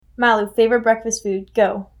Malu, favorite breakfast food?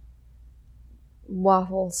 Go.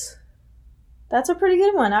 Waffles. That's a pretty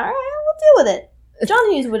good one. All right, we'll deal with it.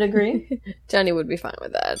 John Hughes would agree. Johnny would be fine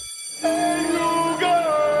with that.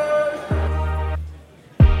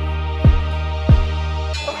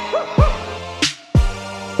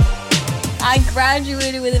 I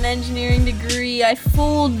graduated with an engineering degree. I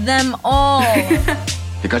fooled them all.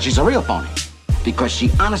 Because she's a real phony. Because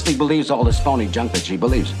she honestly believes all this phony junk that she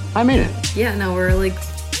believes. I mean it. Yeah, no, we're like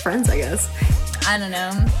friends, I guess. I don't know.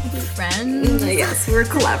 Friends? I guess we're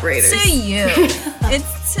collaborators. To you.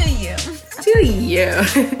 It's to you. To you.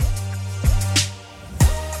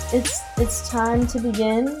 It's time to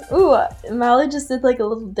begin. Ooh, Molly just did like a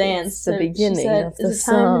little dance. It's the beginning she said, of the "Is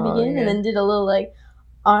it time to begin?" song. And then did a little like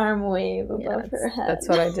arm wave above her head. That's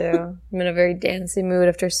what I do. I'm in a very dancey mood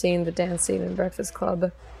after seeing the dance scene in Breakfast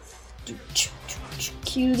Club.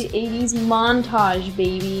 Cue the 80s montage,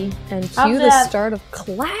 baby. And How's cue the that? start of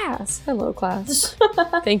class. Hello, class.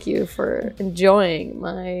 Thank you for enjoying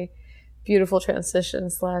my beautiful transition /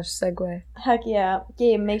 segue. Heck yeah.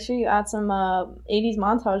 Gabe, make sure you add some 80s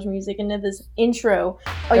montage music into this intro.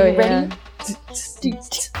 Are you ready?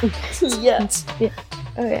 Yes. Yeah.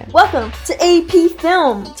 Oh, yeah. Welcome to AP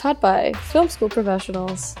Film. Taught by film school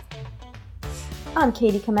professionals. I'm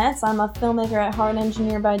Katie Kometz. I'm a filmmaker at heart,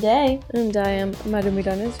 engineer by day. And I am Madhu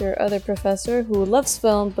Midanis, your other professor who loves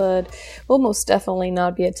film but will most definitely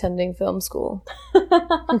not be attending film school.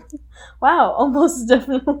 Wow, almost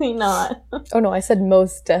definitely not. Oh no, I said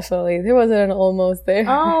most definitely. There wasn't an almost there.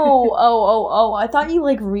 Oh. I thought you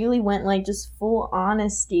like really went like just full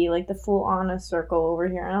honesty, like the full honest circle over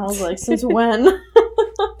here. And I was like, since when?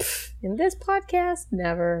 In this podcast,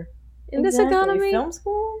 never. In Exactly. this economy? Film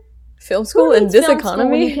school? Film school in needs this film school when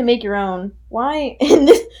economy? you can make your own. Why? In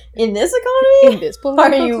this economy? In this Are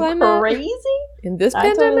political you climate? crazy? In this I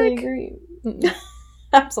totally pandemic? agree. Mm-mm.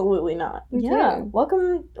 Absolutely not. Okay. Yeah.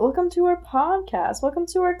 Welcome to our podcast. Welcome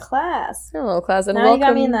to our class. Hello, class, and Now welcome. you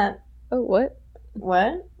got me in that. Oh, what?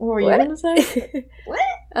 What? What were What? you going to say? What?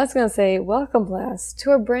 I was going to say, welcome, class, to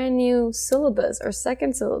our brand new syllabus, our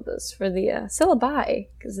second syllabus for the syllabi,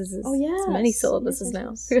 because this is yes. many syllabuses Yes,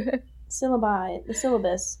 now. yes. Syllabi, the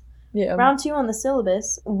syllabus. Yeah. Round 2 on the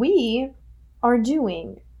syllabus, we are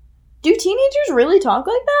doing... Do teenagers really talk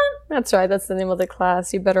like that? That's right, that's the name of the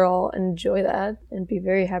class. You better all enjoy that and be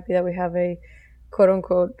very happy that we have a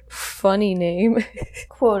quote-unquote funny name.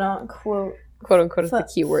 Quote-unquote. Quote-unquote is the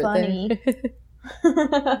key word funny.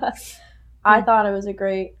 there. I thought it was a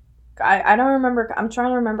great... I don't remember... I'm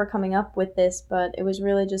trying to remember coming up with this, but it was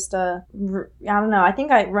really just I don't know. I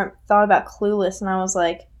think I thought about Clueless, and I was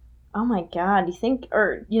like, oh my god, do you think...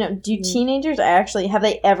 Or, do teenagers actually... Have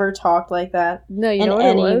they ever talked like that No, you in know what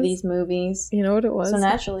any it was? of these movies? You know what it was? So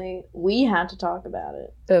naturally, we had to talk about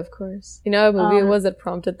it. Of course. You know what movie it was that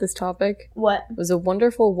prompted this topic? What? It was a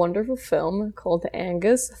wonderful, wonderful film called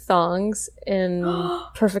Angus, Thongs, and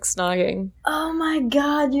Perfect Snogging. Oh my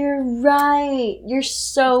god, you're right. You're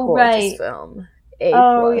so Gorgeous right. film. A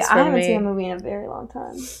Oh, plus yeah, from I haven't me. seen a movie in a very long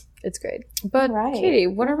time. It's great. But, Right. Katie,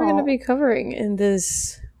 what are we going to Wow. be covering in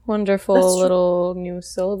this wonderful That's true. little new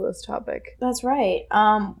syllabus topic? That's right.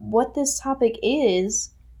 What this topic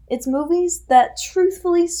is, it's movies that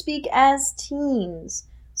truthfully speak as teens.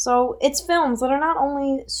 So it's films that are not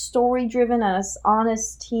only story-driven as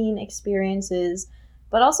honest teen experiences,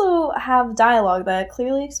 but also have dialogue that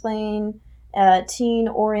clearly explain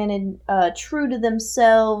teen-oriented, true to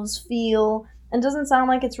themselves feel, and doesn't sound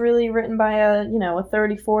like it's really written by a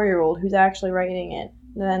 34-year-old who's actually writing it.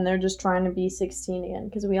 Then they're just trying to be 16 again,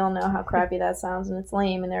 because we all know how crappy that sounds and it's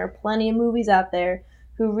lame, and there are plenty of movies out there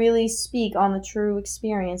who really speak on the true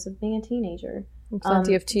experience of being a teenager. And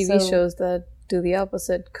plenty of TV so- shows that do the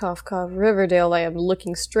opposite. Cough, cough, Riverdale, I am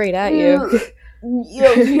looking straight at you.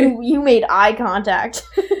 You made eye contact.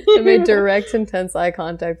 I made direct, intense eye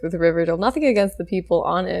contact with Riverdale. Nothing against the people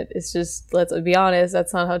on it. It's just, let's be honest,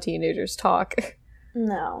 that's not how teenagers talk.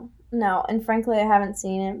 No, and frankly, I haven't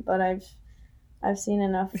seen it, but I've seen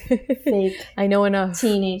enough fake I know enough.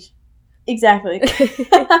 teenage. Exactly.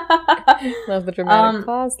 Love the dramatic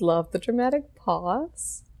pause. Love the dramatic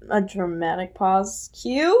pause. A dramatic pause.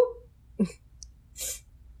 Cue.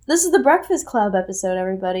 This is the Breakfast Club episode,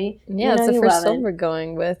 everybody. Yeah, it's the first film we're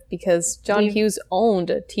going with because John Hughes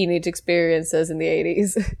owned teenage experiences in the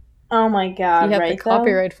 80s. Oh my god, He had right? the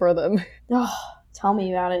copyright for them. Oh, tell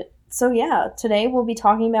me about it. So yeah, today we'll be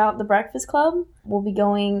talking about The Breakfast Club. We'll be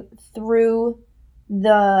going through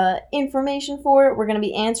the information for it. We're going to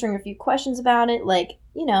be answering a few questions about it, like,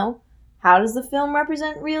 how does the film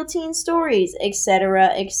represent real teen stories, etc.,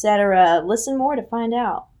 etc. Listen more to find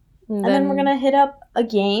out. And then we're going to hit up a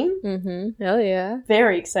game. Mm-hmm. Hell yeah.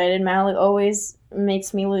 Very excited. Malu always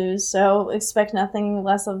makes me lose, so expect nothing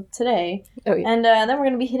less of today. Oh yeah. And then we're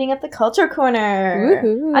going to be hitting up the Culture Corner.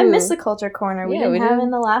 Woohoo. I miss the Culture Corner. We Yeah, didn't we have do.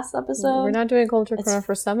 in the last episode. We're not doing Culture It's- Corner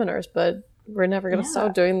for seminars, but we're never going to Yeah.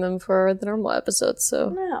 stop doing them for the normal episodes, so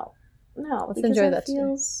No, Let's because enjoy it that today.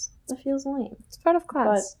 feels lame. it's part of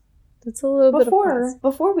class. It's a little bit of class.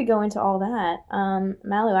 Before we go into all that,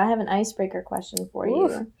 Malu, I have an icebreaker question for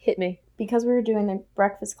Oof, you. hit me. Because we were doing the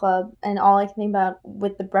Breakfast Club, and all I can think about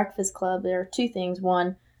with the Breakfast Club, there are two things.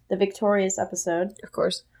 One, the Victorious episode, Of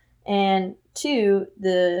course. and two,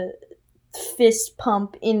 the fist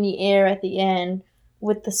pump in the air at the end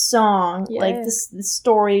with the song. Yeah. Like, the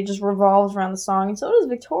story just revolves around the song, and so does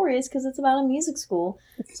Victorious, because it's about a music school.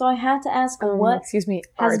 So I had to ask, what Excuse me.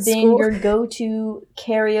 has art been school? your go-to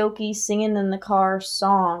karaoke singing in the car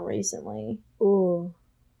song recently? Ooh,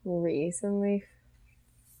 recently,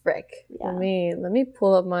 frick. Yeah. Let me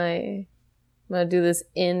pull up my. I'm gonna do this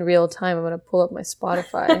in real time. I'm gonna pull up my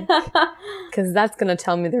Spotify because that's gonna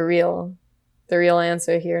tell me the real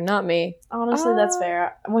answer here, not me. Honestly, that's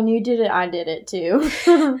fair. When you did it, I did it too.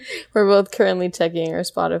 We're both currently checking our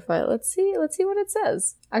Spotify. Let's see what it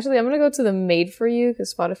says. Actually, I'm gonna go to the made for you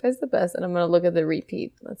because Spotify's the best, and I'm gonna look at the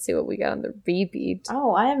repeat. Let's see what we got on the repeat.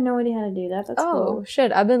 Oh, I have no idea how to do that. That's cool.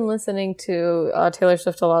 Shit! I've been listening to Taylor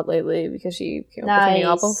Swift a lot lately because she came up with a new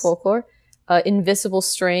album, Nice. Folklore. Invisible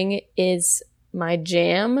String is my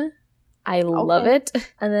jam. I love Okay. it.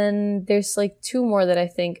 And then there's like two more that I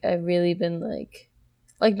think I've really been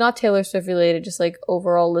like not Taylor Swift related, just like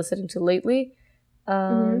overall listening to lately.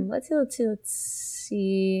 Let's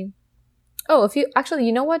see. Oh,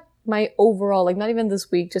 you know what? My overall, like not even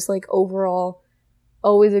this week, just like overall,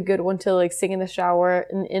 always a good one to like sing in the shower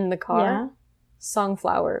and in the car. Yeah.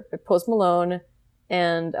 Songflower by Post Malone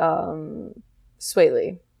and Sway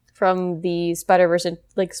Lee from the Spider-Verse and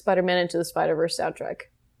like Spider-Man Into the Spider-Verse soundtrack.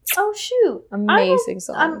 Oh shoot! Amazing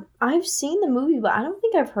song. I've seen the movie, but I don't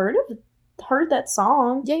think I've heard that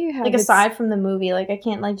song. Yeah, you have. Like aside from the movie, like I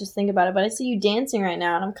can't like just think about it. But I see you dancing right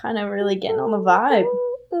now, and I'm kind of really getting on the vibe.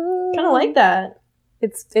 Kind of like that.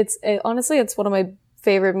 Honestly, it's one of my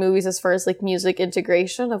favorite movies as far as like music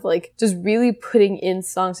integration of like just really putting in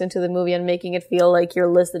songs into the movie and making it feel like you're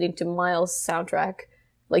listening to Miles' soundtrack,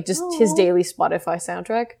 like just his Aw. daily Spotify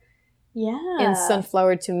soundtrack. Yeah. And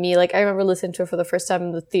Sunflower to me, like I remember listening to it for the first time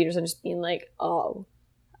in the theaters and just being like, oh,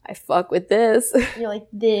 I fuck with this. You're like,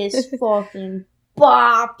 this fucking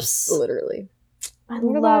bops. Literally. I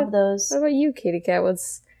What love about- those. What about you, Kitty Cat?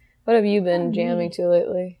 What have you been jamming to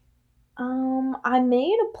lately? I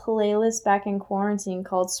made a playlist back in quarantine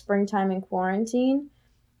called Springtime in Quarantine,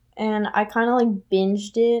 and I kind of like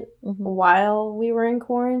binged it while we were in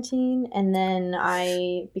quarantine, and then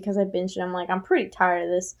because I binged it, I'm like, I'm pretty tired of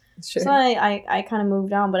this. Sure. So I kind of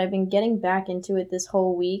moved on, but I've been getting back into it this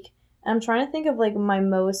whole week. And I'm trying to think of like my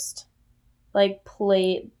most like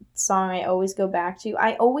played song I always go back to.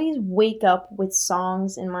 I always wake up with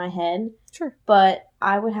songs in my head, Sure. but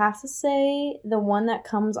I would have to say the one that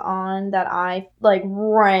comes on that I like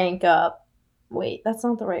rank up. Wait, that's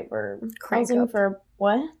not the right verb. Crank Housing up. for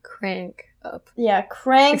what? Crank up. Yeah,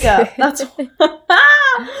 crank up. That's Ew.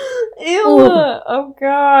 Ooh. Oh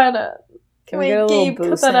god. Can we Wait, get a little Gabe, boo cut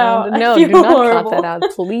that sound? out. I No, feel do not horrible. cut that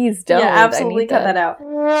out. Please don't. Yeah, I absolutely need cut that out.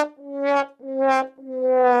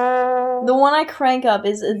 The one I crank up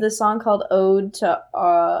is the song called Ode to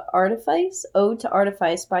Artifice. Ode to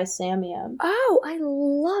Artifice by Samia. Oh, I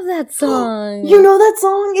love that song. You know that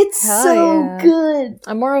song? It's Hell so yeah. good.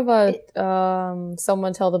 I'm more of a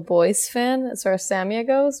Someone Tell the Boys fan as far as Samia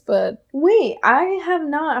goes, but Wait, I have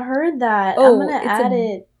not heard that. Oh, I'm gonna it's add a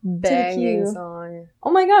it. banging queue. song.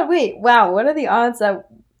 Oh my god, wait. Wow, what are the odds that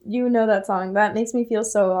you know that song? That makes me feel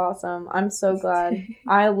so awesome. I'm so glad.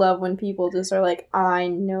 I love when people just are like, I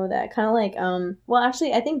know that. Kind of like, well,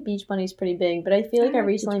 actually, I think Beach Bunny's pretty big, but I feel like I like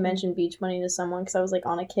recently Beach Bunny. mentioned Beach Bunny to someone because I was like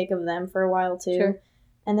on a kick of them for a while too. Sure.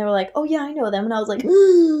 And they were like, oh yeah, I know them. And I was like,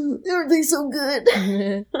 aren't they so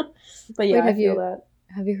good? But yeah, Wait, I have feel you- that.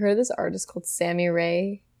 Have you heard of this artist called Sammy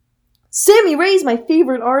Ray? Sammy Ray's my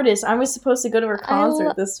favorite artist. I was supposed to go to her I concert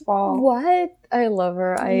lo- this fall. What? I love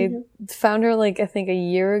her. Mhm. I found her like I think a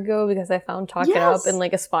year ago because I found Talk It Up Yes. in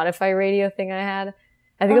like a Spotify radio thing I had.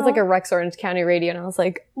 I think it was like a Rex Orange County radio, and I was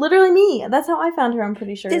like, Literally me. That's how I found her, I'm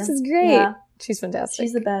pretty sure. "This is great." Yeah. She's fantastic.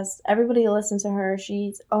 She's the best. Everybody listen to her.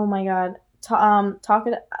 She's, oh my god. Talk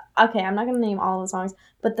It. Okay, I'm not gonna name all of the songs,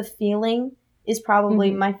 but The Feeling is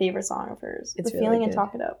probably Mhm. my favorite song of hers. It's The really Feeling and good.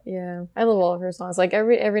 Talk It Up. Yeah, I love all of her songs. Like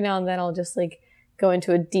every now and then, I'll just like go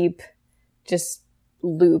into a deep, just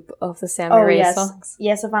loop of the Sammy Oh Ray yes, songs.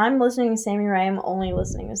 yes. If I'm listening to Sammy Ray, I'm only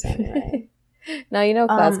listening to Sammy Ray. Now you know,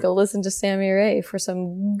 class, go listen to Sammy Ray for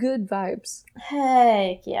some good vibes.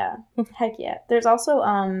 Heck yeah. Heck yeah. There's also,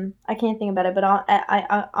 I can't think about it, but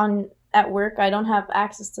at work, I don't have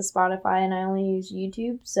access to Spotify and I only use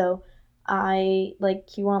YouTube, so I, like,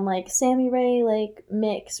 cue on, like, Sammy Ray, like,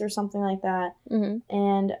 mix or something like that. Mm-hmm.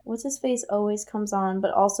 And What's His Face always comes on,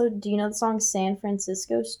 but also, do you know the song San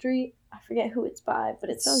Francisco Street? I forget who it's by, but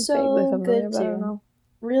it's Sounds so vaguely familiar, good but I don't too. know.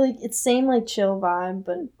 Really, it's same, like, chill vibe,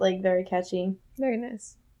 but, like, very catchy. Very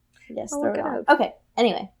nice. Yes, I'll throw look it it on. up. Okay,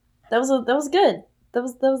 anyway. That was good. That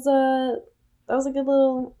was a good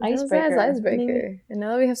little icebreaker. Icebreaker. And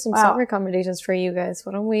now that we have some Wow. song recommendations for you guys,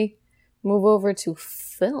 why don't we move over to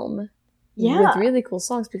film? Yeah. With really cool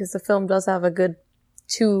songs, because the film does have a good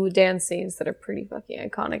 2 dance scenes that are pretty fucking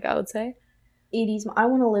iconic, I would say. 80s. I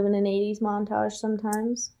want to live in an 80s montage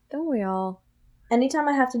sometimes. Don't we all? Anytime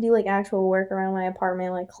I have to do, like, actual work around my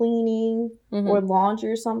apartment, like cleaning or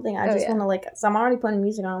laundry or something, I just want to, like, so I'm already putting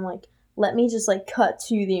music on, I'm like, let me just, like, cut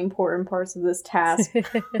to the important parts of this task.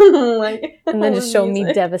 Like, And then just show me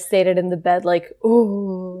music. devastated in the bed, like,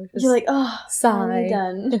 ooh. You're like, oh, sigh. finally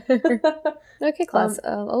done. Okay, class.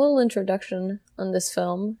 A little introduction on this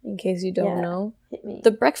film, in case you don't Yeah. know. Hit me.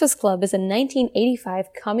 The Breakfast Club is a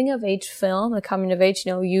 1985 coming-of-age film. A coming-of-age,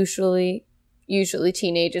 usually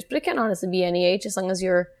teenagers, but it can honestly be any age, as long as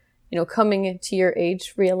you're, coming into your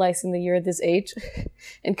age, realizing that you're this age,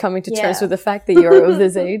 and coming to terms with the fact that you're of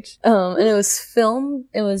this age. And it was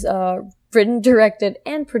written, directed,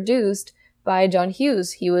 and produced by John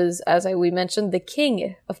Hughes. He was, we mentioned, the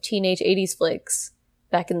king of teenage 80s flicks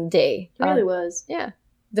back in the day. He really was. Yeah.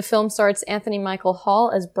 The film stars Anthony Michael Hall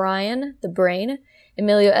as Brian, the brain,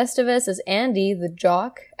 Emilio Estevez as Andy, the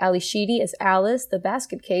jock, Ali Sheedy as Alice, the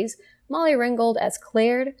basket case, Molly Ringwald as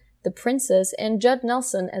Claire, the princess, and Judd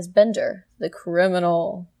Nelson as Bender, the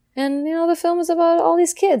criminal. And, the film is about all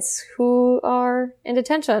these kids who are in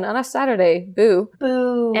detention on a Saturday. Boo.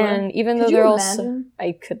 Boo. And even though Could you they're all imagine?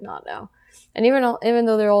 I could not know. And even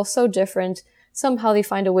though they're all so different, somehow they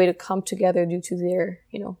find a way to come together due to their,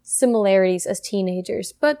 similarities as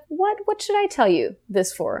teenagers. But what should I tell you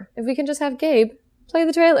this for? If we can just have Gabe play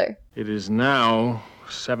the trailer. It is now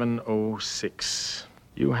 7:06.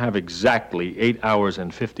 You have exactly 8 hours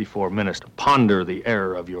and 54 minutes to ponder the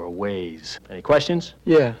error of your ways. Any questions?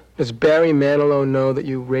 Yeah. Does Barry Manilow know that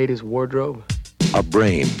you raid his wardrobe? A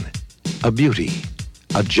brain, a beauty,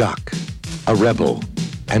 a jock, a rebel,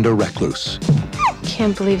 and a recluse.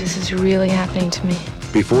 Can't believe this is really happening to me.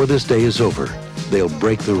 Before this day is over, they'll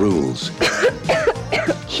break the rules.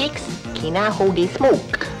 Chicks cannot hold their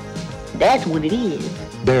smoke. That's what it is.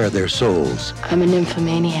 Bare their souls. I'm a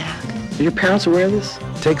nymphomaniac. Are your parents aware of this?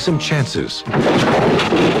 Take some chances.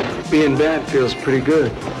 Being bad feels pretty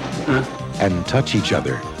good, huh? And touch each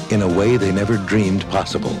other in a way they never dreamed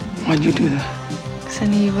possible. Why'd you do that? 'Cause I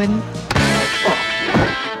knew you wouldn't.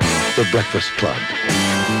 The Breakfast Club.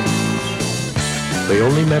 They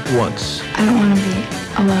only met once, I don't want to be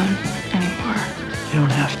alone anymore. You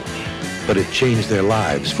don't have to be. but it changed their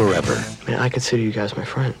lives forever. I mean, I consider you guys my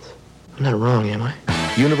friends. I'm not wrong, am I?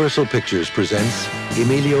 Universal Pictures presents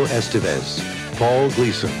Emilio Estevez, Paul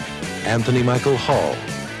Gleason, Anthony Michael Hall,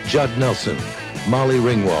 Judd Nelson, Molly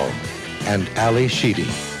Ringwald, and Ali Sheedy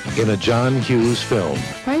in a John Hughes film.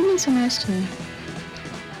 Why are you being so nice to me?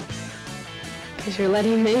 Because you're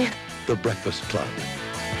letting me. The Breakfast Club.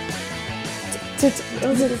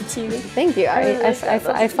 Thank you. I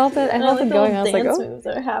felt it. I felt it going. I was like, dance oh, moves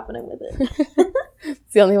are happening with it.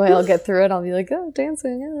 it's the only way I'll get through it. I'll be like, oh,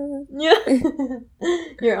 dancing. Yeah.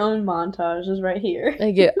 Your own montage is right here.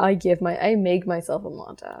 I make myself a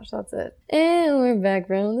montage. That's it. And we're back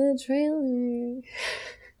from the trailer.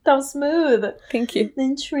 That was smooth. Thank you.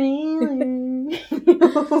 The trailer.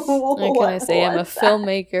 What can I say? I'm a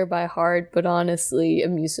filmmaker by heart, but honestly, a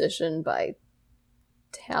musician by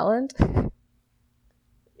talent.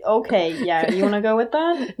 Okay, yeah. You want to go with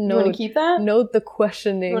that? You want to keep that? Note the You wanna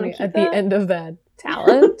questioning keep at that? the end of that.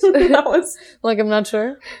 Talent? That was Like, I'm not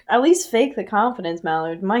sure. at least fake the confidence,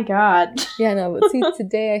 Mallard. My God. Yeah, no, but see,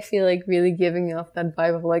 today I feel like really giving off that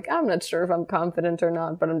vibe of like, I'm not sure if I'm confident or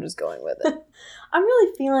not, but I'm just going with it. I'm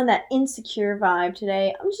really feeling that insecure vibe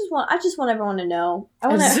today. I just want everyone to know. I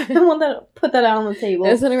want to put that out on the table.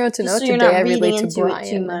 There's nothing around to know Just so you're today. not I relate reading to into it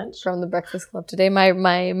too Brian much. from the Breakfast Club. Today, my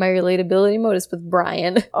relatability mode is with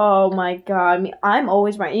Brian. Oh my God. I mean, I'm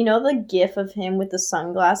always right. You know the gif of him with the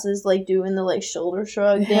sunglasses, like doing the like shoulder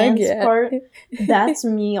shrug dance Yeah. part? That's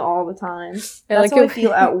me all the time. That's like how I it-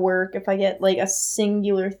 feel at work if I get like a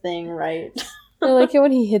singular thing right. I like it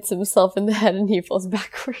when he hits himself in the head and he falls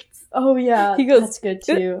backwards. Oh yeah, He goes, that's good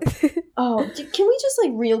too. Oh, can we just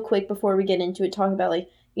like real quick before we get into it talk about like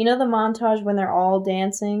You know the montage when they're all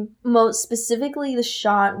dancing? Most specifically the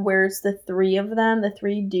shot where it's the three of them, the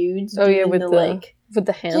three dudes doing with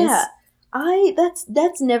the hands. Yeah.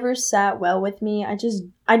 That's never sat well with me.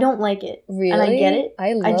 I don't like it. Really? And I get it.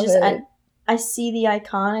 I love it. I see the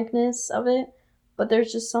iconicness of it, but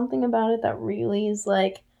there's just something about it that really is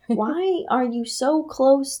like, why are you so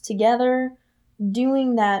close together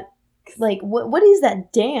doing that? Like, what is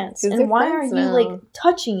that dance? And why are you, like,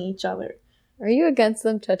 touching each other? Are you against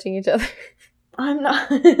them touching each other? I'm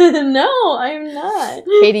not. No, I'm not.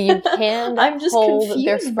 Katie, you can I'm just hold confused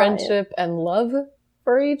their by it. friendship and love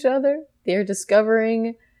for each other. They're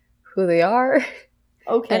discovering who they are.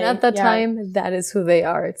 Okay. And at that time, that is who they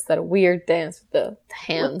are. It's that weird dance with the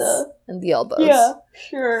hands and the elbows. Yeah,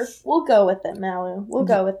 sure. We'll go with it, Malu. We'll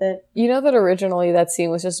go with it. You know that originally that scene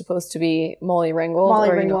was just supposed to be Molly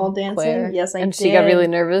Ringwald. Dancing? Claire, Yes, I did. And she got really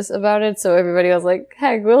nervous about it, so everybody was like,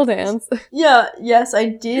 heck, we'll dance. Yeah, yes, I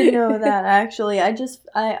did know that, actually. When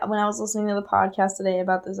I was listening to the podcast today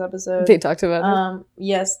about this episode... They talked about it?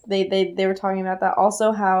 Yes, they were talking about that.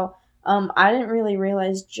 Also how... I didn't really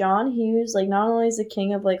realize John Hughes, like, not only is the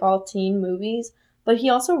king of, like, all teen movies, but he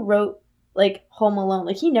also wrote, like, Home Alone.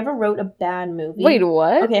 Like, he never wrote a bad movie. Wait,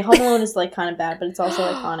 what? Okay, Home Alone is, like, kind of bad, but it's also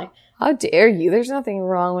iconic. How dare you? There's nothing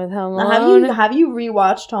wrong with Home Alone. Have you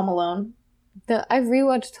rewatched Home Alone? I've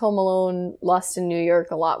rewatched Home Alone Lost in New York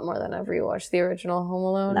a lot more than I've rewatched the original Home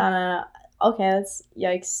Alone. No. Okay, that's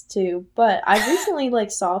yikes, too. But I recently, like,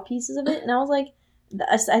 saw pieces of it, and I was like...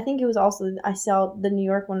 I think it was also, I saw the New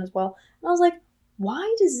York one as well. And I was like,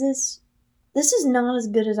 why does this is not as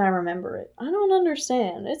good as I remember it. I don't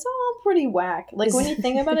understand. It's all pretty whack. Like, when you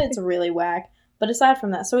think about it, it's really whack. But aside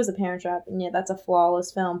from that, so is The Parent Trap. And yeah, that's a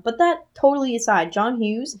flawless film. But that totally aside, John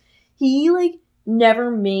Hughes, he, like, never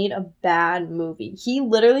made a bad movie. He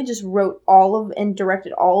literally just wrote and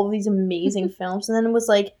directed all of these amazing films. And then it was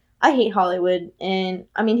like, I hate Hollywood. And,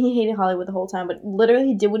 I mean, he hated Hollywood the whole time. But literally,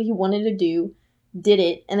 he did what he wanted to do. Did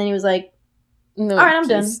it, and then he was like, no, all right, I'm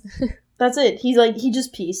done. That's it. He's like, he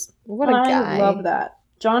just pieced. What a guy. I love that.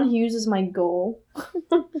 John Hughes is my goal.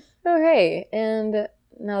 Oh, hey, and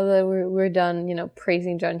now that we're done,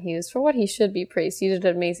 praising John Hughes for what he should be praised. He did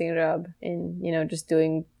an amazing job in, just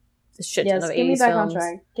doing the shit ton of 80s films. Get me back on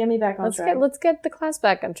track. Get me back on track. Let's get the class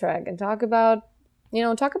back on track and talk about,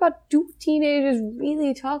 do teenagers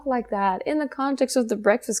really talk like that in the context of The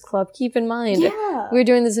Breakfast Club? Keep in mind, we're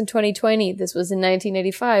doing this in 2020. This was in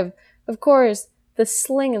 1985. Of course, the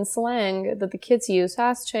sling and slang that the kids use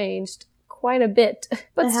has changed quite a bit.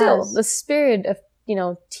 But still, the spirit of,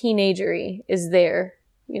 teenagery is there,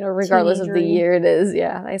 regardless of the year it is.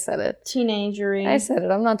 Yeah, I said it. Teenagery. I said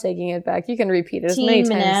it. I'm not taking it back. You can repeat it as many times.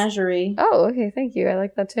 Teen menagerie. Oh, okay. Thank you. I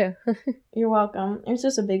like that too. You're welcome. It's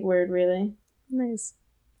just a big word, really. Nice.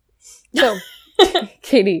 So,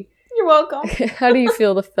 Katie. You're welcome. How do you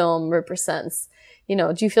feel the film represents?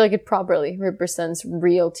 Do you feel like it properly represents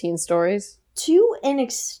real teen stories? To an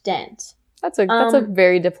extent. That's a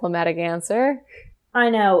very diplomatic answer. I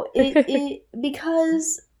know.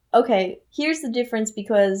 Because, okay, here's the difference,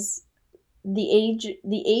 because the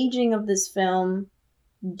aging of this film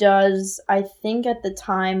does, I think at the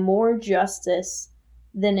time, more justice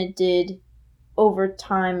than it did over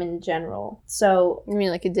time in general. So you mean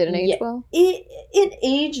like it didn't age well? It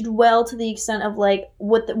aged well to the extent of, like,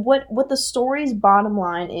 what the story's bottom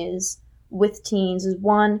line is with teens is,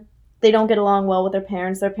 one, they don't get along well with their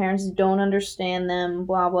parents don't understand them,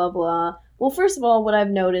 blah blah blah. Well, first of all, what I've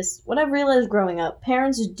realized growing up,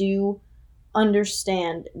 parents do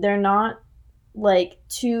understand. They're not, like,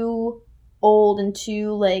 too old and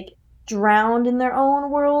too, like, drowned in their own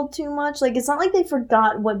world too much. Like, it's not like they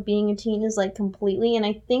forgot what being a teen is like completely, and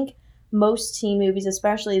I think most teen movies,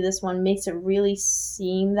 especially this one, makes it really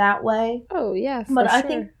seem that way. Oh yeah, but I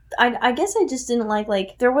think I guess I just didn't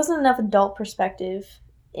like there wasn't enough adult perspective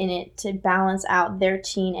in it to balance out their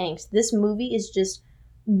teen angst. This movie is just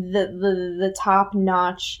the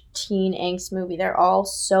top-notch teen angst movie. They're all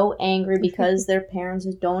so angry because their parents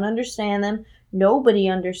don't understand them. Nobody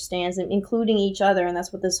understands them, including each other, and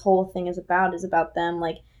that's what this whole thing is about them.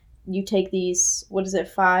 Like, you take these,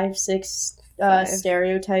 5, 6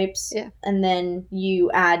 stereotypes, and then he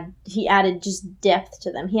added just depth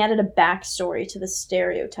to them. He added a backstory to the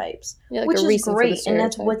stereotypes, which is great, and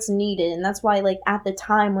that's what's needed. And that's why, like, at the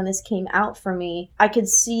time when this came out for me, I could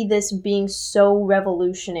see this being so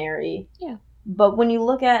revolutionary. Yeah. But when you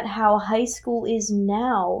look at how high school is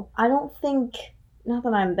now, I don't think... Not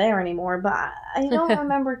that I'm there anymore, but I don't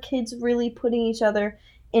remember kids really putting each other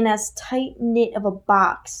in as tight-knit of a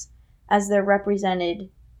box as they're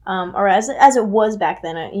represented, or as it was back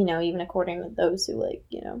then, even according to those who, like,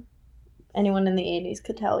 anyone in the 80s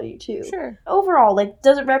could tell you too. Sure. Overall, like,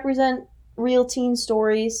 does it represent real teen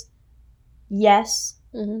stories? Yes.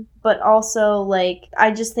 Mm-hmm. But also, like,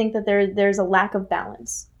 I just think that there's a lack of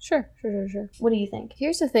balance. Sure. What do you think?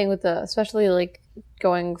 Here's the thing with especially like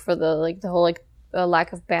going for the whole like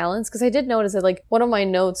lack of balance, because I did notice that like one of my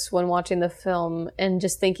notes when watching the film and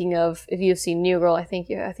just thinking of, if you've seen New Girl, I think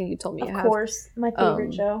you told me you have. Of course, my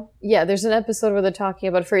favorite show. Yeah, there's an episode where they're talking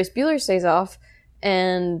about Ferris Bueller's Days Off,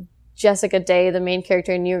 and Jessica Day, the main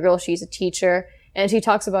character in New Girl, she's a teacher. And she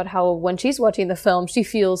talks about how when she's watching the film, she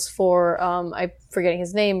feels for, I'm forgetting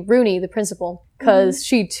his name, Rooney, the principal, because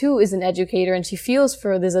she too is an educator, and she feels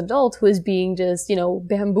for this adult who is being just,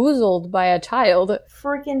 bamboozled by a child.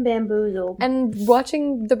 Freaking bamboozled. And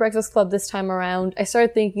watching The Breakfast Club this time around, I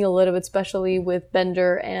started thinking a little bit, especially with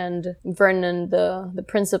Bender and Vernon, the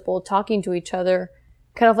principal, talking to each other,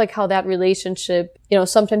 kind of like how that relationship,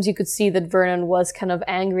 sometimes you could see that Vernon was kind of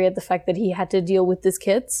angry at the fact that he had to deal with these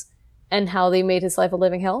kids, and how they made his life a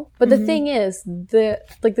living hell. But the thing is,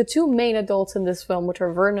 the two main adults in this film, which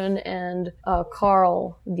are Vernon and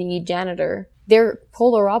Carl, the janitor, they're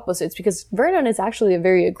polar opposites, because Vernon is actually a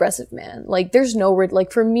very aggressive man. Like, there's no,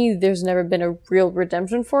 for me, there's never been a real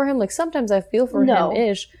redemption for him. Like, sometimes I feel for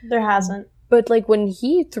him-ish. There hasn't. But, like, when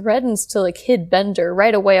he threatens to, like, hit Bender,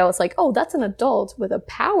 right away I was like, oh, that's an adult with a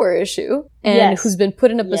power issue, and who's been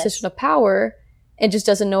put in a position of power, and just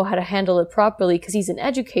doesn't know how to handle it properly because he's an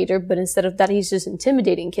educator, but instead of that, he's just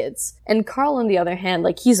intimidating kids. And Carl, on the other hand,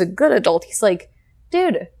 like, he's a good adult. He's like,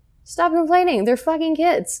 dude, stop complaining. They're fucking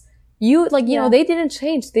kids. You know, they didn't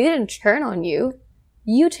change. They didn't turn on you.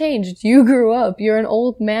 You changed. You grew up. You're an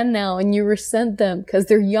old man now, and you resent them because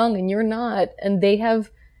they're young and you're not. And they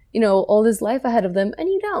have, all this life ahead of them, and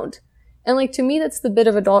you don't. And, like, to me, that's the bit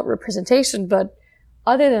of adult representation. But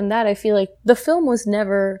other than that, I feel like the film was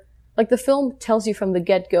never... Like, the film tells you from the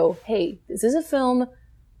get-go, hey, this is a film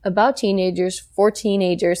about teenagers, for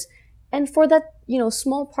teenagers, and for that,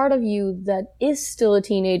 small part of you that is still a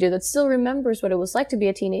teenager, that still remembers what it was like to be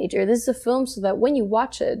a teenager. This is a film so that when you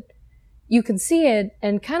watch it, you can see it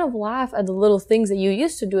and kind of laugh at the little things that you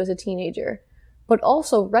used to do as a teenager, but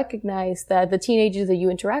also recognize that the teenagers that you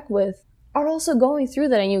interact with are also going through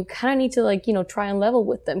that, and you kind of need to, try and level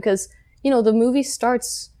with them, because, the movie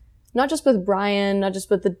starts... not just with Brian, not just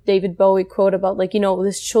with the David Bowie quote about, like,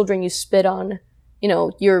 this children you spit on,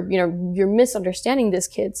 you're misunderstanding this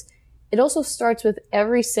kids. It also starts with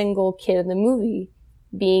every single kid in the movie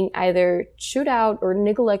being either chewed out or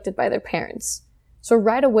neglected by their parents. So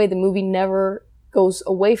right away, the movie never goes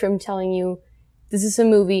away from telling you, this is a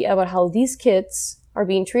movie about how these kids are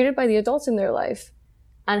being treated by the adults in their life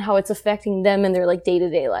and how it's affecting them in their, like,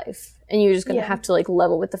 day-to-day life. And you're just gonna have to, like,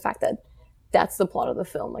 level with the fact that that's the plot of the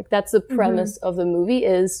film. Like, that's the premise of the movie,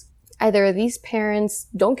 is either these parents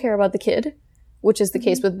don't care about the kid, which is the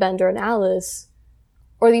case with Bender and Alice,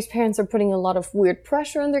 or these parents are putting a lot of weird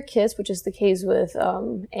pressure on their kids, which is the case with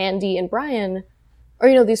Andy and Brian,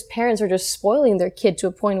 or, these parents are just spoiling their kid to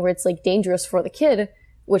a point where it's, like, dangerous for the kid,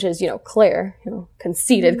 which is, Claire,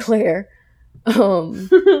 conceited Claire.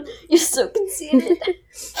 You're so conceited.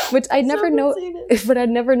 Which I'd never noticed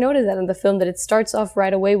that in the film, that it starts off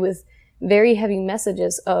right away with very heavy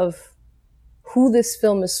messages of who this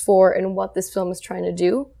film is for and what this film is trying to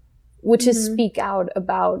do, which is speak out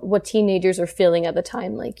about what teenagers are feeling at the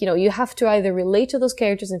time. Like, you have to either relate to those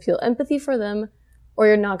characters and feel empathy for them, or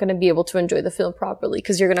you're not going to be able to enjoy the film properly,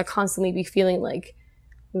 because you're going to constantly be feeling like,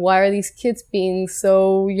 why are these kids being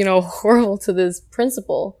so, horrible to this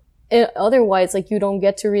principal? Otherwise, like, you don't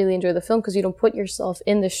get to really enjoy the film because you don't put yourself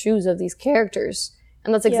in the shoes of these characters.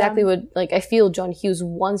 And that's exactly what, like, I feel John Hughes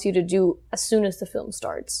wants you to do as soon as the film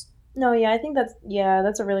starts. No, I think that's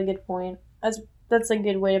a really good point. That's a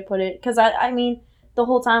good way to put it. Because, I mean, the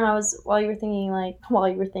whole time while you were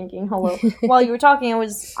talking,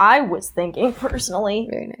 I was thinking, personally.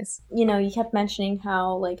 Very nice. You kept mentioning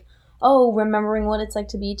how, like, oh, remembering what it's like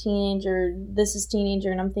to be a teenager, this is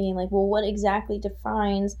teenager, and I'm thinking, like, well, what exactly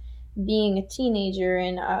defines being a teenager?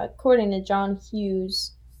 And according to John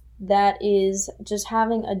Hughes, that is just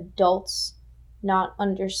having adults not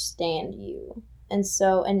understand you and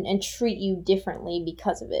treat you differently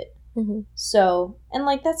because of it. So, and,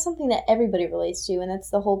 like, that's something that everybody relates to, and that's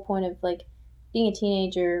the whole point of, like, being a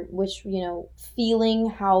teenager, which, feeling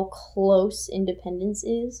how close independence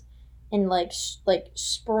is, and, like,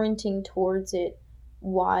 sprinting towards it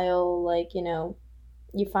while, like,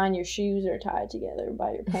 you find your shoes are tied together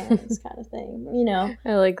by your parents kind of thing,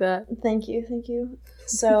 I like that. Thank you.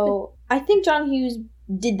 So, I think John Hughes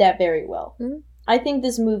did that very well. I think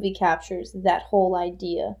this movie captures that whole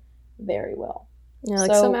idea very well. Yeah,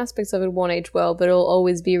 like So- some aspects of it won't age well, but it'll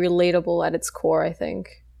always be relatable at its core, I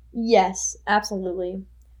think. Yes, absolutely.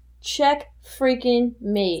 Check freaking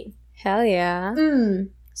me. Hell yeah.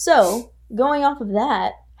 So, going off of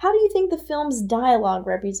that, how do you think the film's dialogue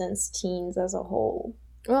represents teens as a whole?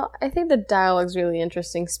 Well, I think the dialogue's really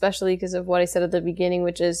interesting, especially because of what I said at the beginning,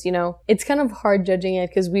 which is, you know, it's kind of hard judging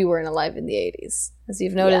it because we weren't alive in the 80s. As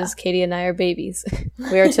you've noticed, Katie and I are babies.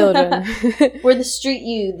 We are children. We're the street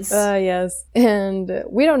youths. Yes. And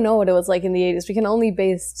we don't know what it was like in the 80s. We can only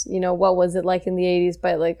base, you know, what was it like in the 80s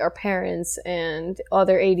by, like, our parents and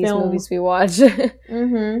other 80s movies we watch.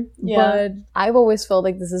 Yeah. But I've always felt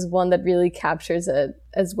like this is one that really captures it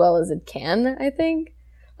as well as it can, I think.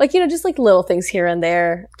 Like, you know, just like little things here and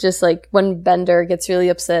there. Just like when Bender gets really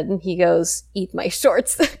upset and he goes, "Eat my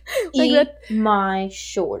shorts." Eat my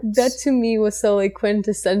shorts. That to me was so like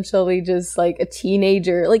quintessentially just like a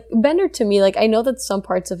teenager. Like Bender to me, like I know that some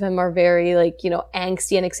parts of him are very like, you know,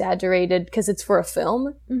 angsty and exaggerated because it's for a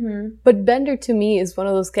film. Mm-hmm. But Bender to me is one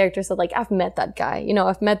of those characters that like, I've met that guy. You know,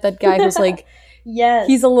 I've met that guy who's like, yes,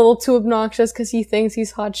 he's a little too obnoxious because he thinks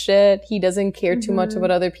he's hot shit. He doesn't care too much about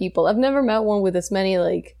other people. I've never met one with as many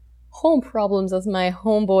like home problems as my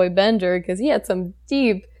homeboy Bender because he had some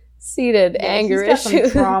deep-seated anger he's got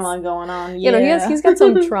issues. some trauma going on. You know, he's got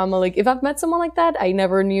some trauma. Like if I've met someone like that, I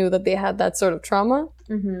never knew that they had that sort of trauma.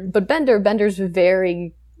 Mm-hmm. But Bender's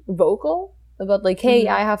very vocal about like, hey,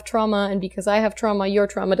 I have trauma, and because I have trauma, your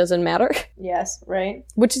trauma doesn't matter. Yes, right.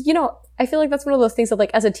 Which is, you know, I feel like that's one of those things that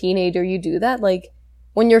like as a teenager you do that. Like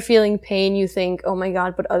when you're feeling pain, you think, oh my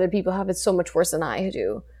god, but other people have it so much worse than I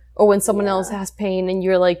do. Or when someone else has pain and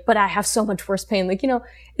you're like, but I have so much worse pain. Like, you know,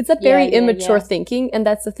 it's that very immature thinking. And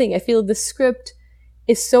that's the thing. I feel the script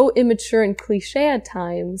is so immature and cliche at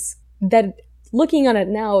times that looking on it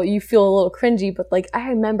now, you feel a little cringy. But like, I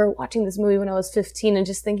remember watching this movie when I was 15 and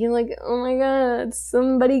just thinking like, oh my god,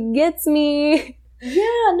 somebody gets me.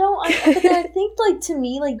 Yeah, no, but I think like to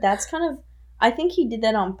me, like that's kind of, I think he did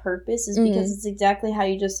that on purpose is because it's exactly how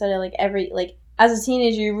you just said it. Like as a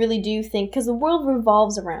teenager, you really do think, because the world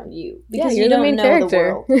revolves around you. Because you're you don't the main know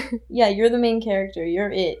character. the world. Yeah, you're the main character.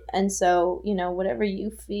 You're it. And so, you know, whatever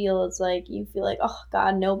you feel, it's like, you feel like, oh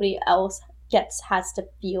God, nobody else has to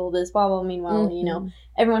feel this, blah, blah. Meanwhile, you know,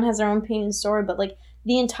 everyone has their own pain and story, but like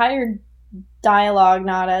the entire dialogue,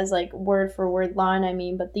 not as like word for word line, I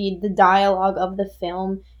mean, but the dialogue of the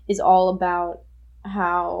film is all about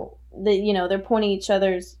how they're pointing each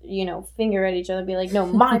other's, finger at each other, be like, no,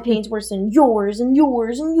 my pain's worse than yours and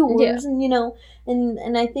yours and yours, and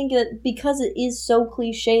and I think that because it is so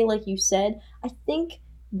cliche, like you said, I think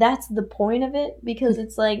that's the point of it, because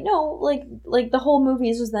it's like, no, like the whole movie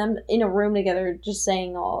is just them in a room together, just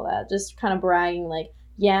saying all that, just kind of bragging, like,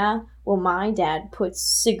 yeah, well, my dad puts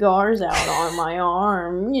cigars out on my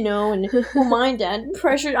arm, and well, my dad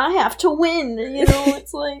pressured, I have to win,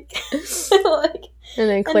 it's like, and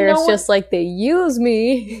then Claire's just like, they use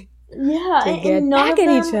me. Yeah, and none of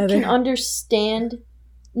them can understand,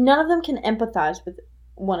 none of them can empathize with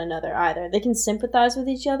one another either. They can sympathize with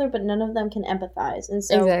each other, but none of them can empathize. And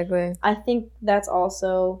so exactly. I think that's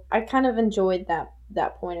also, I kind of enjoyed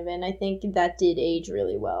that point of it, and I think that did age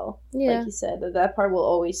really well. Yeah. Like you said, that part will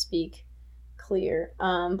always speak clear.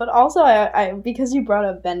 But also, I because you brought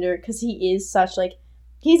up Bender, because he is such, like,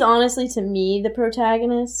 he's honestly, to me, the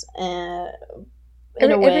protagonist, in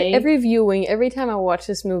a way. Every viewing, every time I watch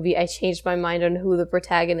this movie, I changed my mind on who the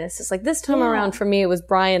protagonist is. Like, this time around, for me, it was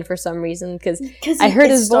Brian for some reason, because I heard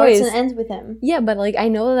his voice. It starts and ends with him. Yeah, but, like, I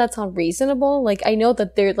know that's not reasonable. Like, I know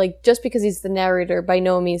that they're, like, just because he's the narrator, by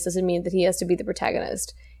no means doesn't mean that he has to be the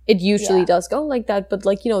protagonist. It usually does go like that, but,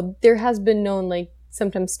 like, there has been known, like,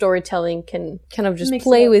 sometimes storytelling can kind of just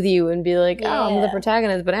play with you and be like, oh, I'm the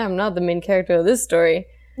protagonist, but I'm not the main character of this story.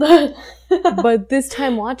 But this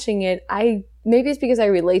time watching it, maybe it's because I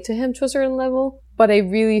relate to him to a certain level, but I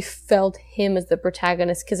really felt him as the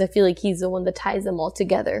protagonist because I feel like he's the one that ties them all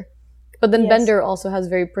together. But then Bender also has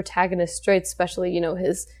very protagonist traits, especially,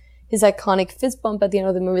 his iconic fist bump at the end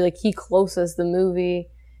of the movie. Like, he closes the movie,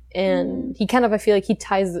 and he kind of, I feel like he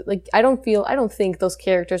ties, like, I don't think those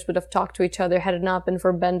characters would have talked to each other had it not been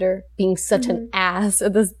for Bender being such an ass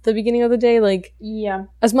at the beginning of the day. Like, yeah.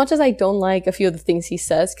 As much as I don't like a few of the things he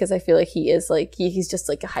says, because I feel like he is, like, he's just,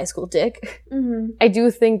 like, a high school dick. I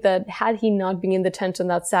do think that had he not been in detention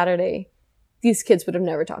that Saturday, these kids would have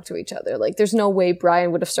never talked to each other. Like, there's no way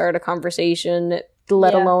Brian would have started a conversation,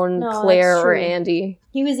 let alone Claire or Andy.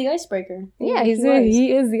 He was the icebreaker. Yeah, he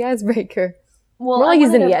is the icebreaker. Well, more like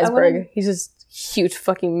he's in the iceberg. He's just a huge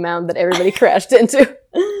fucking mound that everybody crashed into.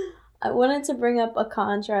 I wanted to bring up a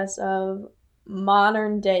contrast of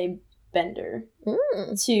modern day Bender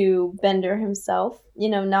to Bender himself. You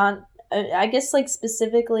know, not I guess like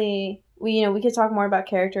specifically. We could talk more about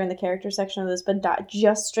character in the character section of this, but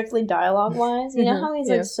just strictly dialogue wise, you know how he's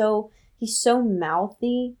like he's so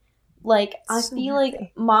mouthy. Like I feel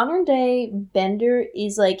like modern day Bender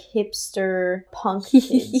is like hipster punk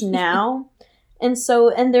kids now. And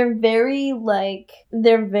they're very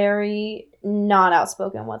not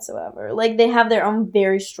outspoken whatsoever. Like they have their own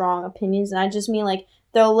very strong opinions, and I just mean like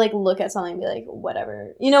they'll like look at something and be like,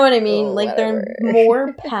 whatever. You know what I mean? Like whatever. They're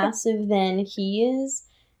more passive than he is.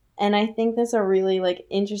 And I think that's a really, like,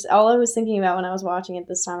 interesting... All I was thinking about when I was watching it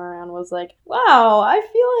this time around was, like, wow, I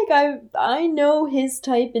feel like I know his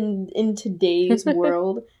type in today's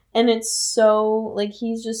world. And it's so... Like,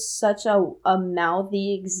 he's just such a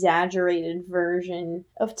mouthy, exaggerated version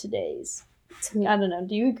of today's. I don't know.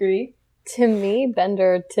 Do you agree? To me,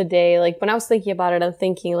 Bender today, like, when I was thinking about it, I'm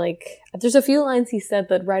thinking, like, there's a few lines he said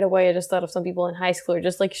that right away I just thought of some people in high school, or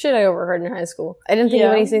just, like, shit I overheard in high school. I didn't think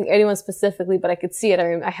of anyone specifically, but I could see it.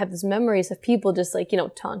 I had these memories of people just, like,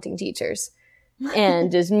 taunting teachers.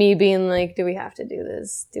 And just me being like, do we have to do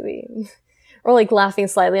this? Do we... Or, like, laughing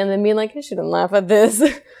slightly and then being like, I shouldn't laugh at this.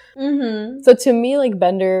 Mm-hmm. So to me, like,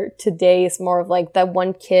 Bender today is more of, like, that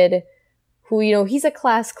one kid who, he's a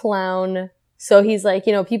class clown. So he's like,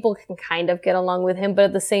 people can kind of get along with him, but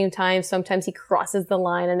at the same time, sometimes he crosses the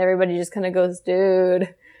line and everybody just kind of goes,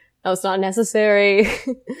 dude, that was not necessary.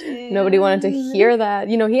 Nobody wanted to hear that.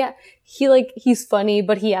 He's funny,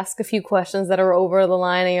 but he asks a few questions that are over the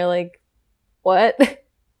line and you're like, what?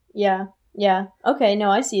 Yeah. Okay,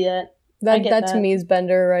 no, I see that. That to me is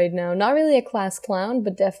Bender right now. Not really a class clown,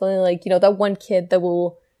 but definitely like, that one kid that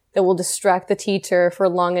will distract the teacher for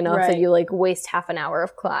long enough that you like waste half an hour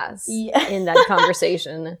of class in that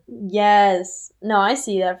conversation. Yes. No, I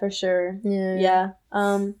see that for sure. Yeah.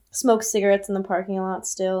 Smoke cigarettes in the parking lot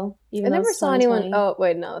still. I never saw anyone. Oh,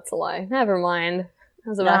 wait, no, that's a lie. Never mind. I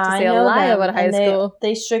was about to say a lie about high school.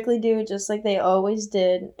 They strictly do it just like they always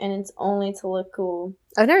did, and it's only to look cool.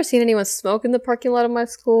 I've never seen anyone smoke in the parking lot of my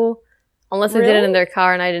school. Unless they did it in their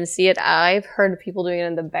car and I didn't see it. I've heard of people doing it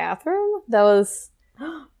in the bathroom. That was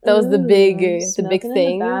the big thing.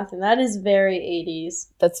 In the bathroom. That is very 80s.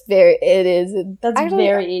 That's very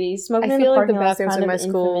 80s. Smoking in the parking lot is kind in of my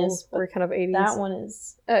school infamous, were kind of 80s. That one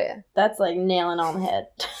is... Oh, yeah. That's like nailing on the head.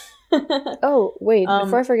 Oh, wait.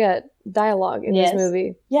 Before I forget, dialogue in this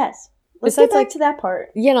movie. Yes. Let's get back to that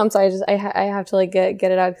part. Yeah, no, I'm sorry. I have to like get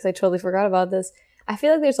it out because I totally forgot about this. I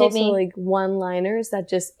feel like there's also like one-liners that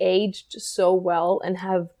just aged so well and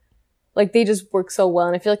have... Like, they just work so well.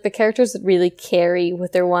 And I feel like the characters that really carry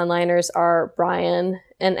with their one-liners are Brian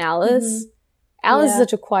and Alice. Mm-hmm. Alice is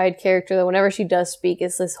such a quiet character that whenever she does speak,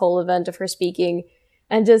 it's this whole event of her speaking.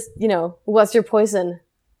 And just, what's your poison?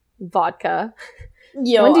 Vodka.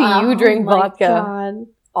 When do you drink vodka? God.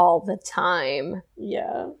 All the time.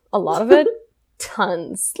 Yeah. A lot of it?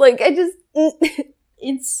 Tons. Like, I just...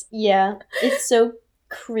 It's so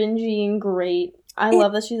cringy and great. I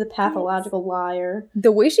love that she's a pathological liar.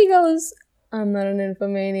 The way she goes, I'm not an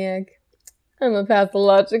nymphomaniac. I'm a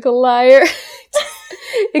pathological liar.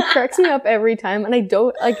 It cracks me up every time. And I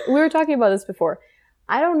don't, like, we were talking about this before.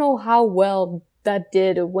 I don't know how well that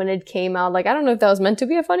did when it came out. Like, I don't know if that was meant to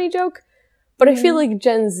be a funny joke. But I feel like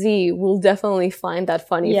Gen Z will definitely find that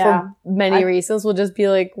funny for many reasons. We'll just be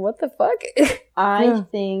like, what the fuck? I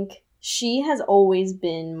think she has always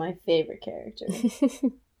been my favorite character.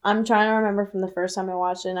 I'm trying to remember from the first time I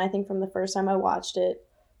watched it, and I think from the first time I watched it,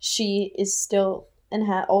 she is still and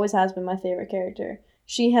always has been my favorite character.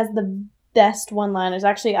 She has the best one-liners.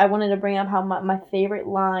 Actually, I wanted to bring up how my favorite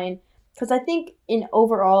line, because I think in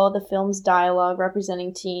overall the film's dialogue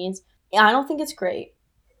representing teens, I don't think it's great.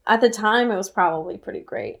 At the time, it was probably pretty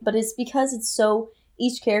great, but it's because it's so,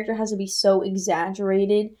 each character has to be so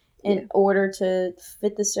exaggerated in order to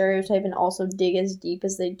fit the stereotype and also dig as deep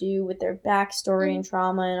as they do with their backstory and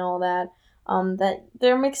trauma and all that, that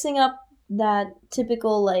they're mixing up that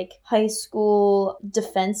typical, like, high school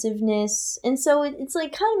defensiveness. And so it's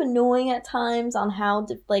like, kind of annoying at times on how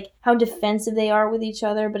defensive they are with each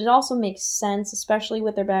other, but it also makes sense, especially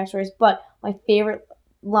with their backstories. But my favorite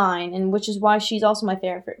line, and which is why she's also my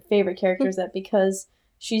favorite character, is that because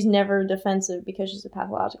she's never defensive because she's a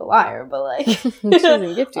pathological liar, but like she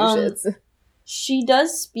doesn't give two shits. She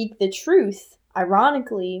does speak the truth,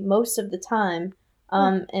 ironically, most of the time.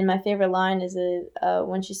 And my favorite line is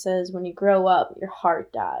when she says, "When you grow up, your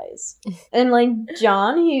heart dies." And like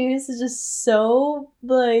John Hughes is just so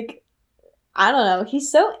like, I don't know,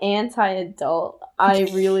 he's so anti-adult. I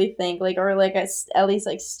really think, like, or like at least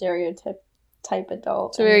like type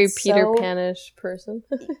adult. It's a very and it's Peter so- Pan-ish person.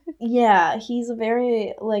 Yeah, he's a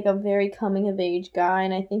very coming of age guy,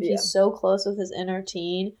 and I think Yeah. he's so close with his inner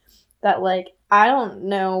teen that like I don't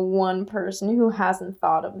know one person who hasn't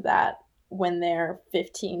thought of that when they're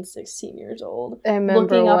 15, 16 years old. I remember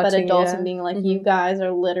Looking up at watching, adults yeah. and being like, Mhm. you guys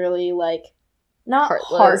are literally like not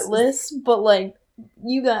Heartless. heartless, but like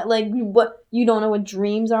you got like what you don't know what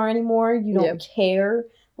dreams are anymore. You don't care.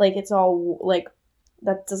 Like it's all like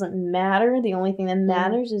that doesn't matter. The only thing that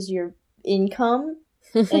matters is your income,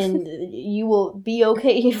 and you will be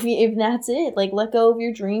okay if that's it. Like let go of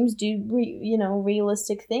your dreams, do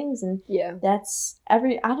realistic things, and Yeah. that's I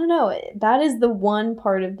don't know. That is the one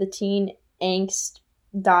part of the teen angst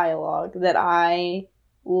dialogue that I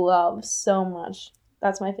love so much.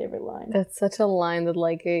 That's my favorite line. That's such a line that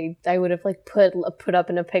like I would have like put up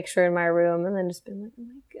in a picture in my room and then just been like, oh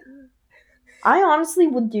my god. I honestly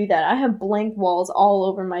would do that. I have blank walls all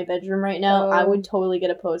over my bedroom right now. I would totally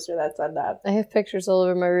get a poster that said that. I have pictures all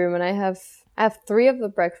over my room, and I have 3 of the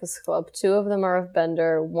Breakfast Club. 2 of them are of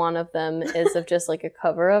Bender. 1 of them is of just like a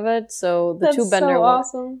cover of it. So the That's 2 Bender so ones,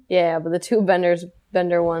 awesome. yeah, but the 2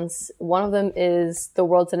 Bender ones. One of them is The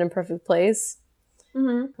World's an Imperfect Place.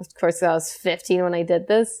 Mm-hmm. Of course, I was 15 when I did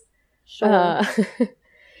this. Sure.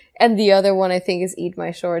 And the other one I think is Eat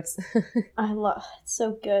My Shorts. I love it's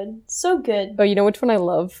so good. So good. But you know which one I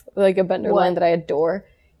love? Like a Bender line that I adore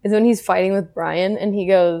is when he's fighting with Brian and he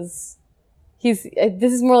goes, this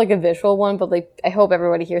is more like a visual one, but like I hope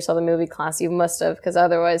everybody here saw the movie Class. You must have, because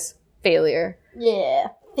otherwise, failure. Yeah.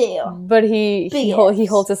 Fail. But he BS.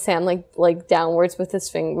 holds his hand like downwards with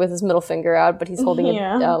his middle finger out, but he's holding it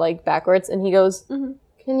like backwards, and he goes,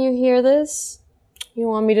 "Can you hear this? You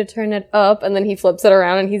want me to turn it up?" And then he flips it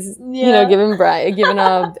around, and he's giving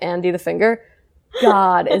Andy the finger.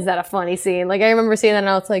 God, is that a funny scene? Like I remember seeing that, and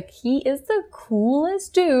I was like, he is the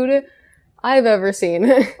coolest dude I've ever seen.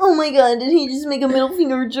 Oh my god, did he just make a middle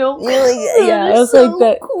finger joke? Yeah, I was like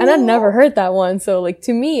that, and I'd never heard that one. So like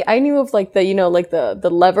to me, I knew of like the the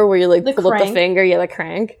lever where you like The pull up the crank. finger, the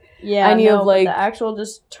crank. Yeah, I knew no, of like but the actual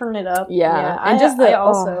just turn it up. yeah, I and just I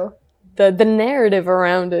also. the narrative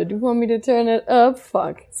around it. You want me to turn it up?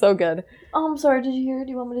 Fuck, so good. Oh, I'm sorry. Did you hear it?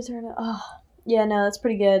 Do you want me to turn it? Oh, yeah. No, that's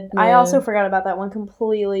pretty good. I Yeah. also forgot about that one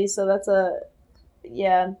completely. So that's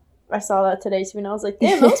I saw that today too, and I was like,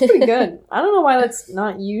 damn, that was pretty good. I don't know why that's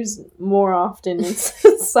not used more often in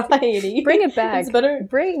society. Bring it back. It's better.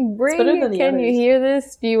 Bring. It's better than the Can you others. hear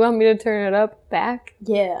this? Do you want me to turn it up? Back.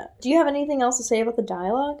 Yeah. Do you have anything else to say about the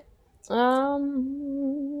dialogue?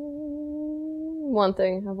 One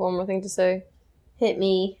thing. I have one more thing to say. Hit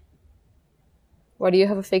me. What do you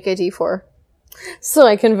have a fake ID for? So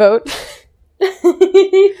I can vote.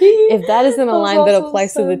 If that isn't a line that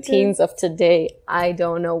applies to the teens of today, I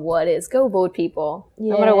don't know what is. Go vote, people.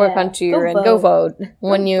 No matter what Yeah. country Go you're in, vote. go vote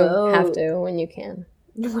when you vote. have to, when you can.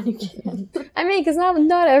 When you can. I mean, because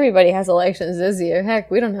not everybody has elections this year.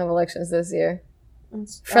 Heck, we don't have elections this year.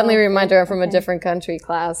 Friendly reminder, I'm from a different country.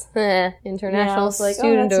 Class. International Yeah, I was like,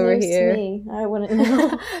 student that's over news here. To me. I wouldn't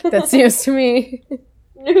know. That's news to me.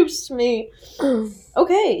 News to me.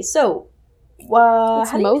 Okay, so how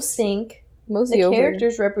do you think Mosey the over.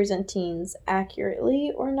 characters represent teens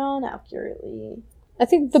accurately or non-accurately? I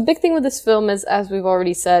think the big thing with this film is, as we've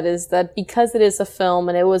already said, is that because it is a film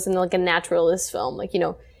and it wasn't like a naturalist film, like,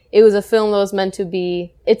 it was a film that was meant to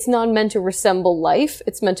be, it's not meant to resemble life,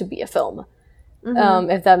 it's meant to be a film.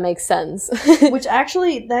 If that makes sense. Which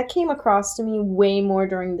actually, that came across to me way more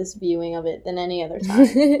during this viewing of it than any other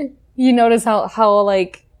time. You notice how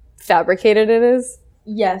like fabricated it is?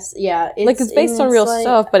 Yes, yeah. It's based on real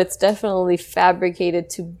stuff, but it's definitely fabricated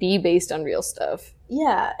to be based on real stuff.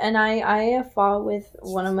 Yeah, and I have fought with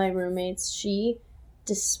one of my roommates. She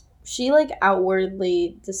like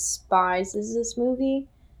outwardly despises this movie,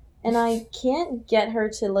 and I can't get her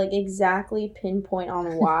to like exactly pinpoint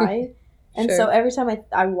on why. And Sure. so every time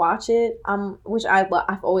I watch it, which I've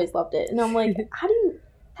always loved it, and I'm like, how do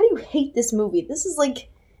you hate this movie? This is like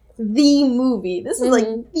the movie. This is like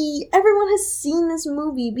everyone has seen this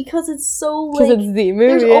movie because it's so like it's the movie.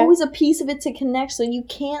 there's always a piece of it to connect, so you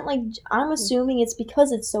can't like. I'm assuming it's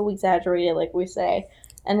because it's so exaggerated, like we say,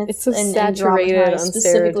 and it's so and saturated dramatized on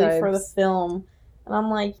specifically for the stereotypes. film. And I'm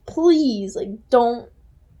like, please, like, don't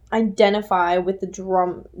identify with the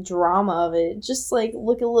drama of it. Just like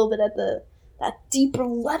look a little bit at the that deeper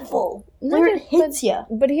level No, where it hits you.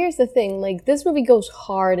 But here's the thing, like, this movie goes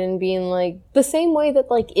hard in being, like, the same way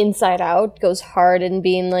that, like, Inside Out goes hard in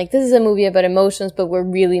being, like, this is a movie about emotions, but we're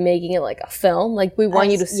really making it like a film. Like, we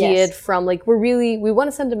want you to see it from, like, we want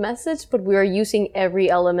to send a message, but we are using every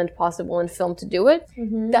element possible in film to do it.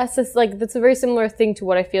 Mm-hmm. That's just, like, that's a very similar thing to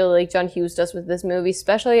what I feel like John Hughes does with this movie,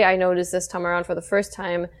 especially I noticed this time around for the first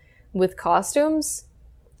time with costumes.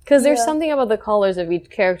 Because there's something about the colors of each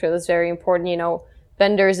character that's very important, you know.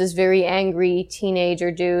 Bender's is very angry teenager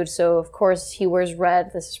dude, so of course he wears red.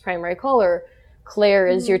 This is primary color. Claire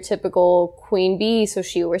is your typical queen bee, so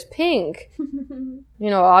she wears pink. You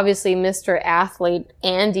know, obviously Mr. Athlete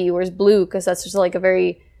Andy wears blue, because that's just like a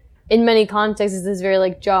very, in many contexts, is this very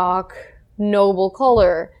like jock, noble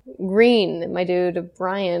color. Green, my dude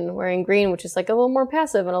Brian wearing green, which is like a little more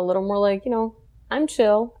passive and a little more like, you know, I'm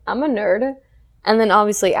chill, I'm a nerd. And then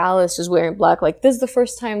obviously Alice is wearing black. Like, this is the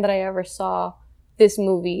first time that I ever saw this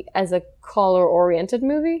movie as a color-oriented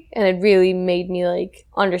movie, and it really made me like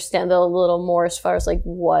understand that a little more as far as like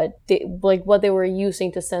what they were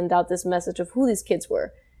using to send out this message of who these kids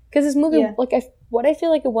were. Because this movie, what I feel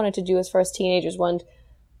like it wanted to do as far as teenagers went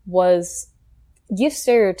was give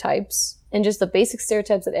stereotypes, and just the basic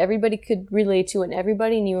stereotypes that everybody could relate to and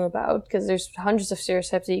everybody knew about, because there's hundreds of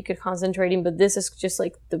stereotypes that you could concentrate in, but this is just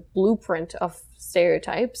like the blueprint of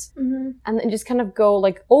stereotypes. Mm-hmm. And then just kind of go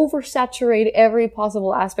like oversaturate every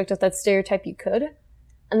possible aspect of that stereotype you could,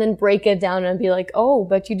 and then break it down and be like, oh,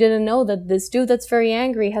 but you didn't know that this dude that's very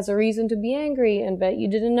angry has a reason to be angry, and bet you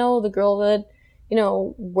didn't know the girl that, you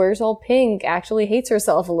know, wears all pink actually hates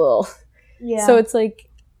herself a little. Yeah. So it's like,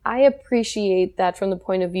 I appreciate that from the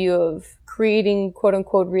point of view of creating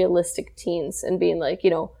quote-unquote realistic teens and being like, you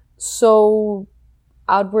know, so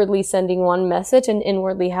outwardly sending one message and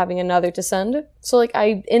inwardly having another to send. So like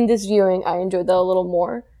in this viewing, I enjoyed that a little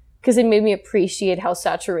more because it made me appreciate how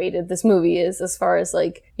saturated this movie is as far as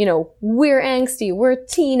like, you know, we're angsty, we're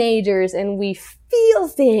teenagers, and we feel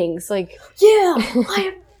things. Like, yeah,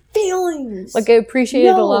 I have feelings. Like, I appreciate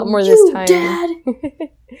it a lot more this time. Dad.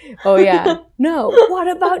 Oh yeah. No, what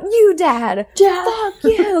about you, Dad? Dad. Fuck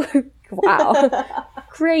you. Wow.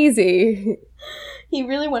 Crazy. He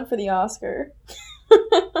really went for the Oscar.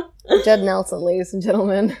 Judd Nelson, ladies and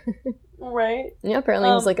gentlemen. Right. Yeah, apparently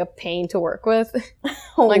he was like a pain to work with.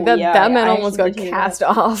 Oh, like that man almost got cast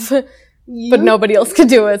off. But nobody else could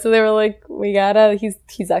do it. So they were like, we gotta,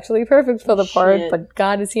 he's actually perfect for the part, but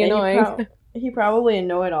God is he annoying. He probably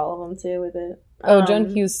annoyed all of them too with it. Oh, John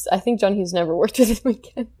Hughes. I think John Hughes never worked with him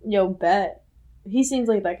again. Yo, bet. He seems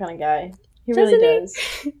like that kind of guy. He really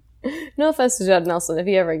does. No offense to Judd Nelson. If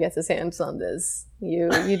he ever gets his hands on this, you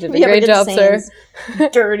did a great job, sir.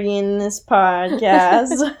 Dirty in this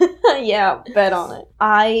podcast. Yeah, bet on it.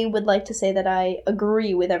 I would like to say that I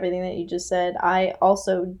agree with everything that you just said. I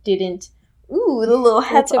also didn't. Ooh, the little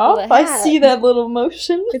hat's off. I see that little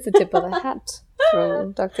motion. It's a tip of the hat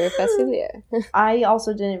from Dr. Facilier. I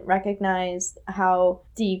also didn't recognize how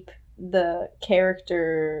deep the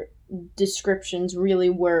character descriptions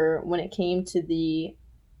really were when it came to the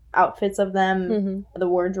outfits of them, the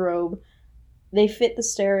wardrobe. They fit the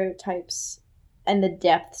stereotypes and the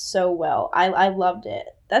depth so well. I loved it.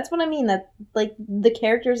 That's what I mean. That like the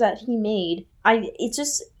characters that he made. I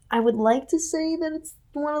would like to say that it's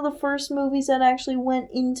one of the first movies that actually went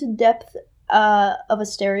into depth of a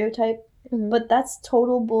stereotype. But that's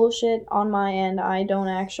total bullshit on my end. I don't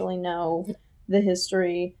actually know the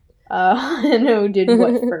history and who did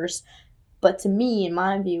what first. But to me, in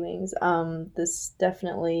my viewings, this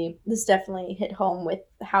definitely hit home with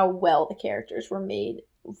how well the characters were made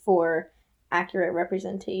for accurate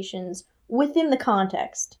representations within the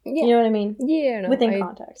context. Yeah. You know what I mean? Yeah, no, within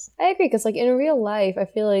context. I agree, because like in real life, I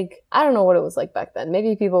feel like, I don't know what it was like back then.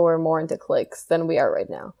 Maybe people were more into cliques than we are right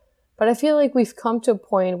now. But I feel like we've come to a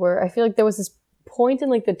point where I feel like there was this point in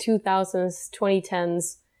like the 2000s,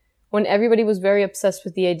 2010s, when everybody was very obsessed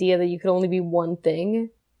with the idea that you could only be one thing.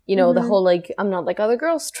 You know, the whole, like, I'm not like other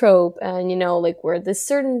girls trope, and, you know, like, we're this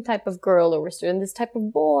certain type of girl, or we're certain this type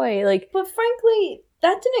of boy, like... But frankly,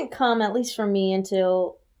 that didn't come, at least for me,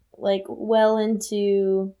 until, like, well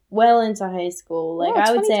into high school. Like,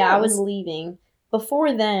 I would say I was leaving.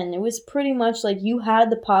 Before then, it was pretty much, like, you had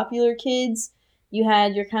the popular kids, you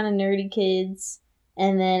had your kind of nerdy kids,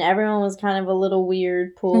 and then everyone was kind of a little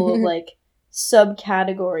weird pool of, like,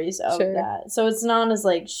 subcategories of that. So it's not as,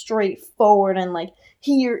 like, straightforward and, like,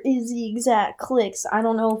 here is the exact cliques. I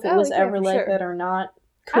don't know if it was ever like that or not.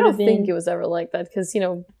 I don't think it was ever like that because, you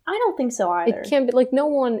know, I don't think so either. it can't be like no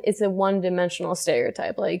one is a one-dimensional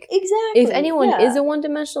stereotype. Like, exactly. if anyone is a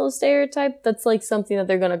one-dimensional stereotype, that's like something that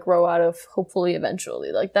they're gonna grow out of, hopefully,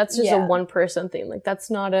 eventually. Like, that's just a one-person thing. Like, that's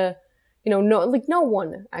not a, you know, no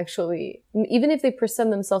one actually, even if they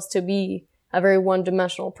present themselves to be a very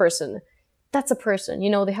one-dimensional person, that's a person. You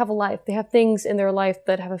know, they have a life. They have things in their life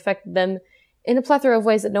that have affected them in a plethora of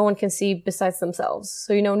ways that no one can see besides themselves.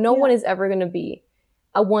 So, you know, no one is ever gonna be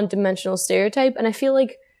a one-dimensional stereotype, and I feel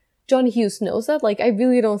like John Hughes knows that. Like, I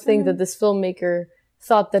really don't think that this filmmaker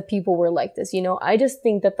thought that people were like this, you know? I just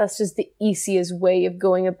think that that's just the easiest way of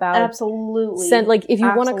going about... Absolutely. Like, if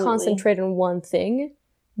you want to concentrate on one thing,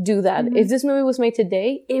 do that. If this movie was made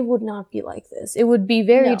today, it would not be like this. It would be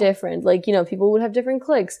very different. Like, you know, people would have different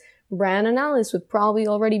cliques. Bran and Alice would probably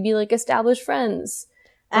already be, like, established friends.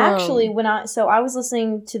 Actually, I was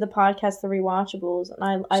listening to the podcast, The Rewatchables,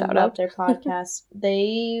 and I loved their podcast.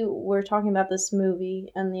 They were talking about this movie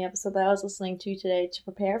and the episode that I was listening to today to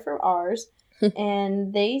prepare for ours,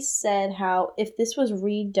 and they said how if this was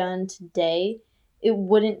redone today, it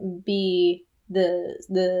wouldn't be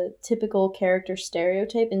the typical character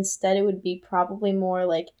stereotype. Instead, it would be probably more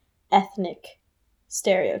like ethnic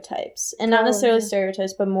stereotypes, and not necessarily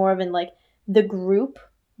stereotypes, but more of in like the group.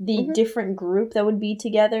 The different group that would be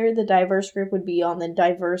together, the diverse group would be on the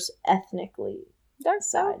diverse ethnically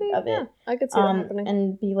side of it. I could see that happening.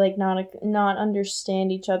 And be like not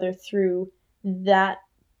understand each other through that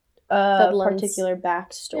particular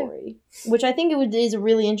backstory, which I think is a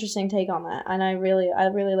really interesting take on that. And I really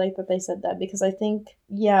like that they said that, because I think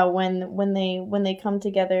when they come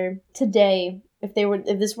together today.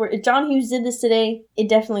 If John Hughes did this today, it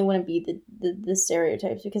definitely wouldn't be the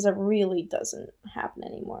stereotypes, because it really doesn't happen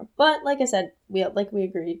anymore. But like I said, we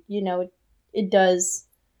agreed, you know, it does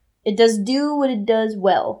do what it does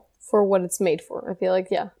well. For what it's made for. I feel like,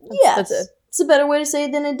 that's it. It's a better way to say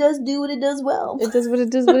it than it does do what it does well. It does what it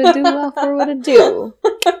does, what it do well for what it do.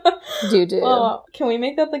 Do. Can we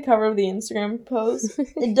make that the cover of the Instagram post?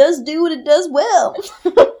 It does do what it does well.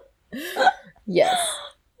 Yes.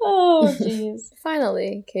 Oh, jeez.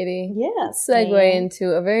 Finally, Katie. Yes. Segue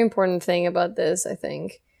into a very important thing about this, I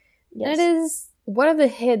think. Yes. That is, what are the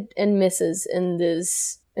hit and misses in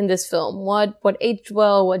this film? What aged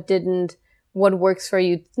well, what didn't, what works for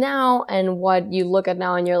you now, and what you look at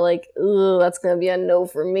now and you're like, ugh, that's gonna be a no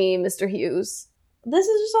for me, Mr. Hughes. This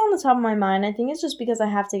is just on the top of my mind. I think it's just because I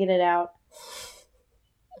have to get it out.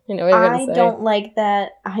 You know what you're gonna say. I don't like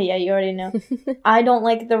that. Yeah, you already know. I don't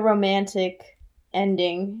like the romantic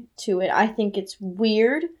ending to it. I think it's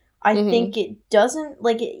weird. I think it doesn't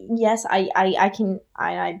like it. Yes, I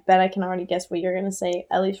bet I can already guess what you're gonna say,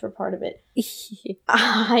 at least for part of it.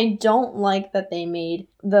 I don't like that they made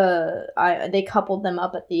they coupled them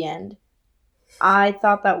up at the end. I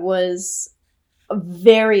thought that was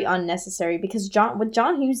very unnecessary, because what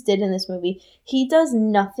John Hughes did in this movie, he does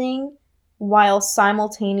nothing while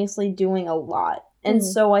simultaneously doing a lot. And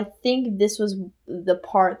so I think this was the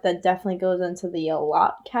part that definitely goes into the a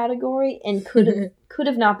lot category and could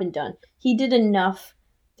have not been done. He did enough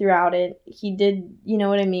throughout it. He did, you know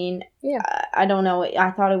what I mean? Yeah. I don't know.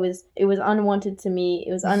 I thought it was unwanted to me.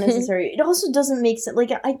 It was unnecessary. It also doesn't make sense. Like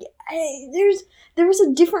there was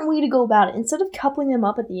a different way to go about it. Instead of coupling them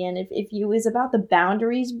up at the end, if it was about the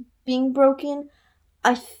boundaries being broken,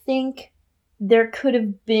 I think there could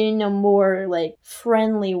have been a more, like,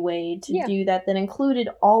 friendly way to do that included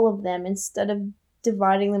all of them instead of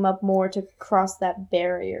dividing them up more to cross that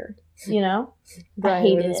barrier, you know? I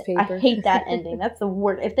hated it. I hate that ending. That's the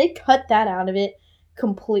word. If they cut that out of it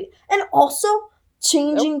complete. And also,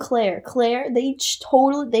 changing Claire. Claire, they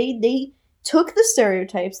took the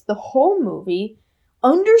stereotypes, the whole movie,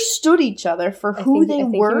 understood each other for who they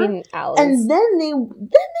were, you mean Alice. And then they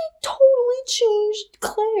totally changed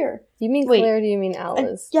Claire. Do you mean Claire or do you mean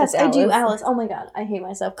Alice? Yes, I do. Alice. Oh my god, I hate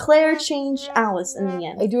myself. Claire changed Alice in the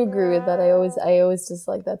end. I do agree with that. I always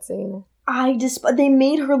dislike that scene. They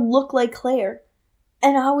made her look like Claire,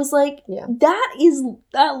 and I was like,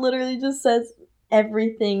 that literally just says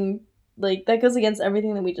everything. Like, that goes against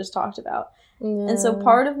everything that we just talked about. Yeah. And so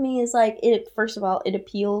part of me is like, first of all, it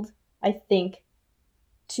appealed, I think,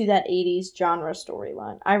 to that 80s genre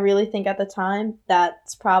storyline. I really think at the time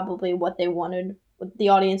that's probably what they wanted, what the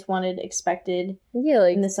audience wanted, expected. Yeah,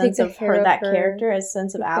 like in the sense of her, that character, as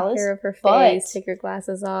sense of Alice. The hair of her face, take her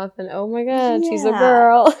glasses off, and oh my god, she's a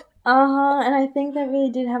girl. And I think that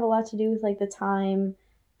really did have a lot to do with like the time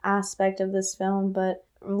aspect of this film. But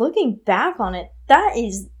looking back on it, that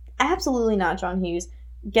is absolutely not John Hughes.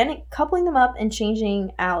 Coupling them up and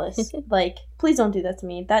changing Alice. Like, please don't do that to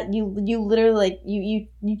me. That you literally, like,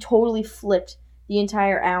 you totally flipped the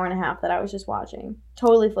entire hour and a half that I was just watching.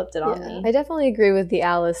 Totally flipped it on me. I definitely agree with the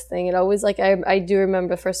Alice thing. It always, like, I do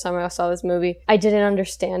remember the first time I saw this movie, I didn't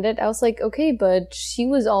understand it. I was like, okay, but she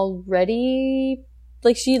was already,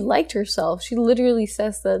 like, she liked herself. She literally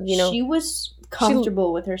says that, you know. She was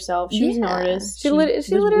comfortable with herself. She was an artist. She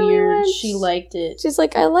literally weird. went, she liked it. She's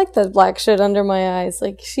like, I like that black shit under my eyes.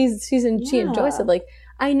 Like, she enjoys it. Like,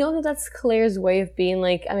 I know that that's Claire's way of being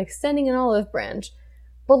like, I'm extending an olive branch.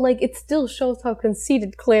 But, like, it still shows how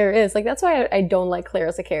conceited Claire is. Like, that's why I don't like Claire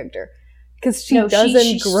as a character. Because she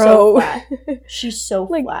doesn't grow. So flat. She's so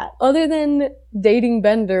like, flat. Other than dating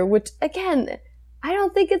Bender, which, again, I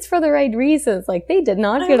don't think it's for the right reasons. Like, they did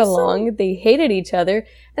not get along. They hated each other.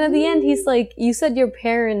 And at the end, he's like, you said your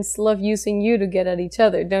parents love using you to get at each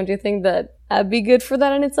other. Don't you think that I'd be good for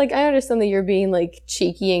that? And it's like, I understand that you're being, like,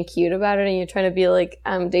 cheeky and cute about it. And you're trying to be like,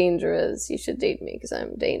 I'm dangerous. You should date me because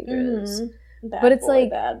I'm dangerous. Mm-hmm. But it's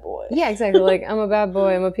like, bad boy. Yeah, exactly. Like, I'm a bad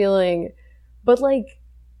boy, I'm appealing. But, like,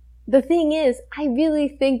 the thing is, I really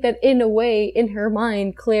think that in a way, in her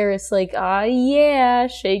mind, Claire is like, yeah,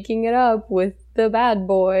 shaking it up with the bad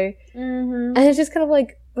boy. Mm-hmm. And it's just kind of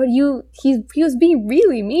like, but he was being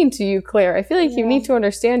really mean to you, Claire. I feel like you need to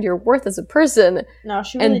understand your worth as a person. No,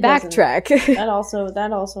 she really and backtrack. that also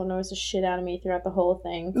annoys the shit out of me throughout the whole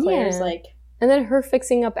thing. Claire's like. And then her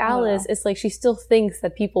fixing up Alice, it's like she still thinks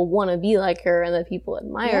that people want to be like her and that people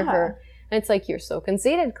admire her. And it's like, you're so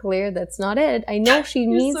conceited, Claire. That's not it. I know she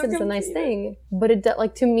means so it's a nice thing. But it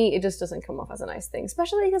like to me, it just doesn't come off as a nice thing.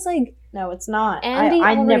 Especially because, like... No, it's not. Andy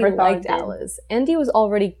I never liked Alice. Andy was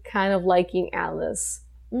already kind of liking Alice.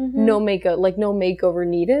 Mm-hmm. No makeover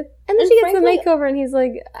needed. And then she gets the makeover and he's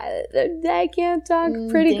like, I can't talk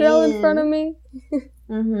pretty girl in front of me.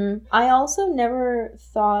 Mm-hmm. I also never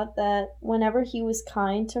thought that whenever he was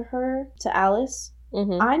kind to her, to Alice,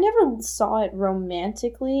 I never saw it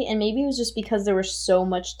romantically, and maybe it was just because there was so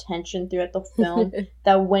much tension throughout the film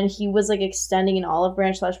that when he was like extending an olive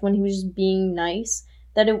branch / when he was just being nice,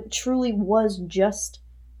 that it truly was just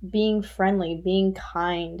being friendly, being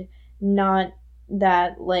kind, not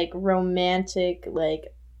that like romantic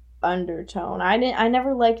like undertone. I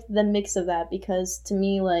never liked the mix of that because to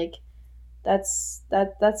me like that's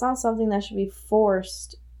not something that should be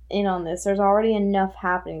forced in on this. There's already enough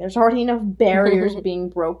happening. There's already enough barriers being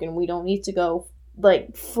broken. We don't need to go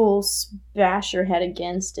like full bash your head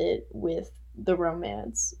against it with the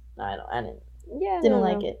romance. I didn't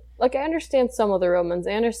like it. Like, I understand some of the romance.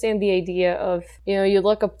 I understand the idea of, you know, you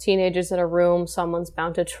look up teenagers in a room, someone's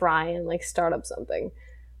bound to try and like start up something.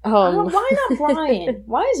 Why not Brian?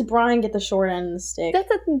 Why does Brian get the short end of the stick?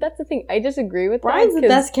 That's the thing. I disagree with Brian's the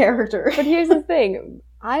best character. But here's the thing.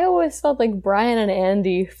 I always felt like Brian and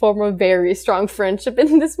Andy form a very strong friendship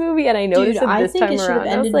in this movie, and I noticed it this time around. I think it should have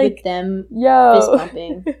ended with them fist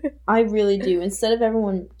bumping. I really do. Instead of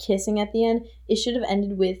everyone kissing at the end, it should have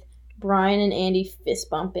ended with Brian and Andy fist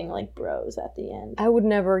bumping like bros at the end. I would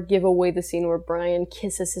never give away the scene where Brian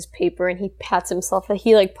kisses his paper and he pats himself.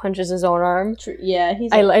 He like punches his own arm. True. Yeah,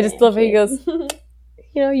 he's. I just love how he goes.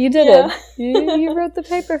 You know, you did it. You wrote the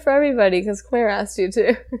paper for everybody because Claire asked you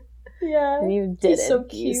to. Yeah, and you did it. So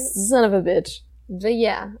cute, you son of a bitch. But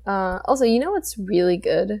yeah. Also, you know what's really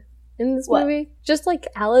good in this movie? Just like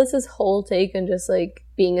Alice's whole take on just like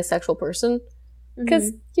being a sexual person.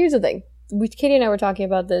 Because here's the thing: Katie and I were talking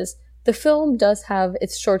about this. The film does have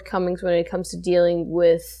its shortcomings when it comes to dealing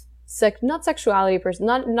with not sexuality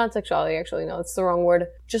not sexuality actually, no, it's the wrong word.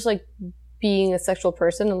 Just like being a sexual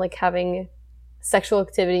person and like having sexual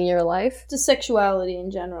activity in your life. Just sexuality in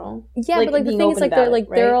general. Yeah, like, but like the thing is like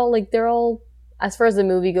they're all as far as the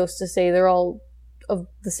movie goes to say, they're all of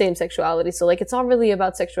the same sexuality. So like it's not really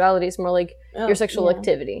about sexuality, it's more like your sexual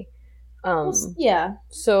activity.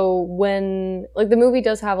 So when like the movie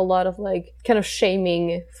does have a lot of like kind of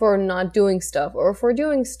shaming for not doing stuff or for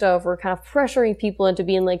doing stuff or kind of pressuring people into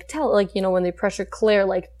being like when they pressure Claire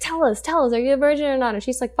like tell us are you a virgin or not, and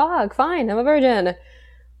she's like fuck fine I'm a virgin.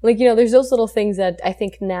 Like, you know, there's those little things that I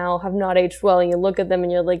think now have not aged well, and you look at them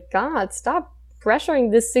and you're like, God, stop pressuring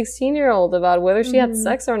this 16-year-old about whether she had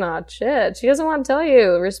sex or not. Shit, she doesn't want to tell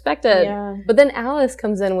you. Respect it. Yeah. But then Alice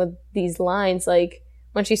comes in with these lines like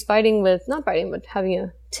when she's having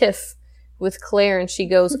a tiff with Claire, and she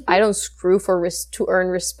goes, I don't screw to earn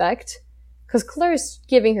respect. Because Claire's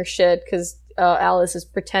giving her shit because Alice is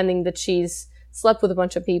pretending that she's slept with a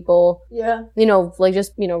bunch of people. Yeah. You know, like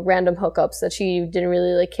just, you know, random hookups that she didn't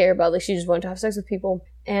really like care about. Like she just wanted to have sex with people.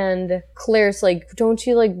 And Claire's like, don't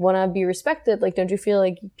you like want to be respected? Like, don't you feel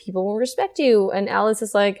like people will respect you? And Alice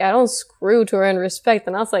is like, I don't screw to earn respect.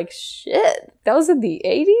 And I was like, shit, that was in the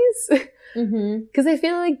 80s? Because I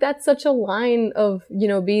feel like that's such a line of, you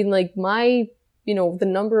know, being like, my you know, the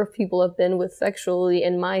number of people I've been with sexually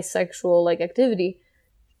and my sexual, like, activity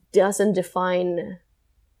doesn't define,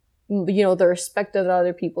 you know, the respect that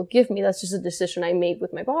other people give me. That's just a decision I made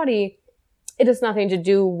with my body. It has nothing to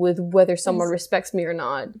do with whether someone respects me or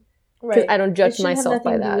not. Right. I don't judge myself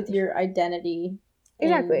by that. It should have nothing to do with your identity.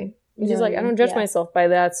 Exactly. It's just like, I don't judge myself by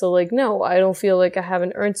that. So, like, no, I don't feel like I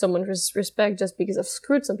haven't earned someone's respect just because I've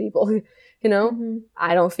screwed some people. You know?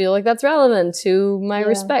 I don't feel like that's relevant to my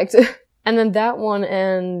respect. And then that one,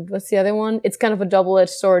 and what's the other one? It's kind of a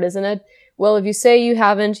double-edged sword, isn't it? Well, if you say you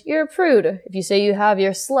haven't, you're a prude. If you say you have,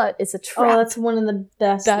 you're a slut. It's a trap. Oh, that's one of the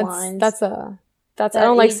best lines. That's I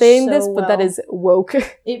don't like saying this, but that is woke.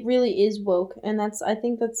 It really is woke. And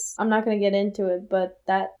I'm not going to get into it, but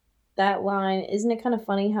that line, isn't it kind of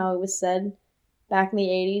funny how it was said back in the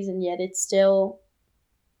 80s, and yet it's still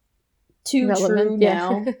too relevant, true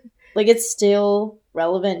now. Like, it's still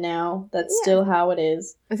relevant now. That's still how it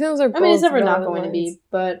is. I think those are both it's never not going to be,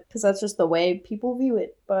 but because that's just the way people view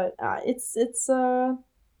it. But it's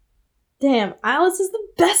damn, Alice is the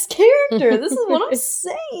best character. This is what I'm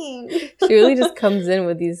saying. She really just comes in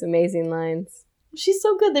with these amazing lines. She's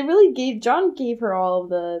so good. John gave her all of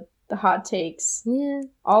the hot takes. Yeah.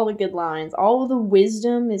 All the good lines. All of the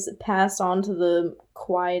wisdom is passed on to the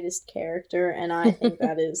quietest character, and I think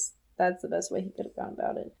that's the best way he could have gone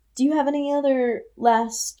about it. Do you have any other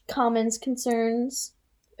last comments, concerns?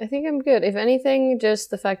 I think I'm good. If anything, just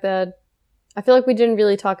the fact that I feel like we didn't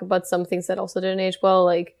really talk about some things that also didn't age well.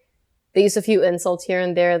 Like, they use a few insults here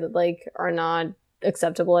and there that, like, are not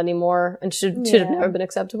acceptable anymore and should have never been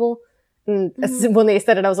acceptable. And when they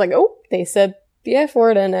said it, I was like, oh, they said the F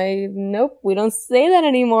word, and nope, we don't say that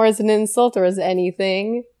anymore as an insult or as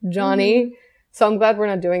anything, Johnny. So I'm glad we're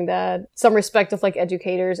not doing that. Some respect of, like,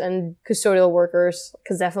 educators and custodial workers,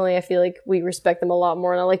 because definitely I feel like we respect them a lot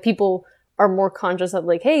more now. Like, people are more conscious of,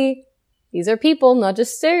 like, hey, these are people, not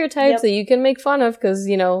just stereotypes that you can make fun of, because,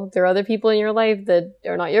 you know, there are other people in your life that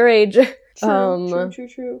are not your age.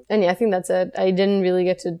 True. And yeah, I think that's it. I didn't really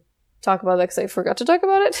get to talk about that because I forgot to talk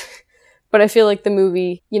about it. But I feel like the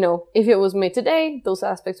movie, you know, if it was made today, those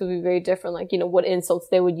aspects would be very different. Like, you know, what insults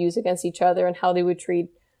they would use against each other and how they would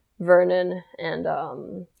treat Vernon and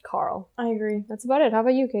Carl. I agree. That's about it. How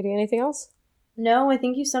about you, Katie? Anything else? No, I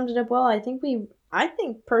think you summed it up well. I think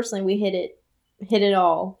personally we hit it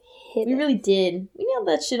all. We really did. We nailed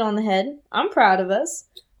that shit on the head. I'm proud of us.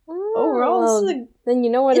 Overall, then you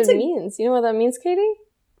know what it means. You know what that means, Katie?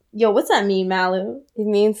 Yo, what's that mean, Malu? It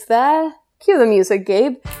means that... Cue the music,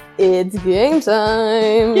 Gabe. It's game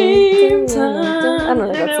time. Game time. I don't know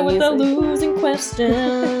if that's the music. With the losing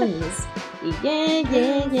questions.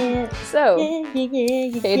 Yeah. So,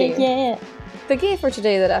 Katie, the game for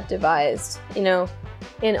today that I've devised, you know,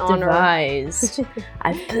 in honor... Devised.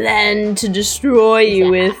 I plan to destroy you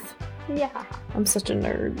with... Yeah. I'm such a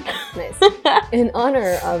nerd. Nice. In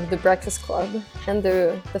honor of the Breakfast Club and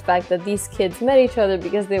the fact that these kids met each other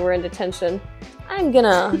because they were in detention, I'm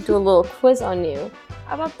gonna do a little quiz on you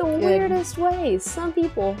about the weirdest ways some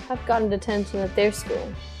people have gotten detention at their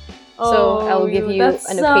school. So I will give you an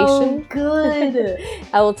occasion. Good.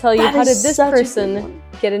 I will tell you how did this person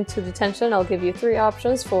get into detention. I'll give you 3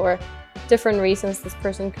 options for different reasons this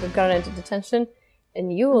person could have gotten into detention,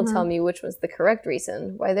 and you will tell me which was the correct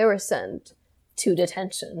reason why they were sent to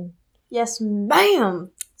detention. Yes,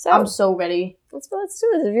 ma'am. So I'm so ready. Let's do this.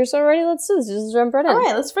 If you're so ready, let's do this. Just jump right in. All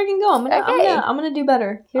right, let's freaking go. I'm gonna do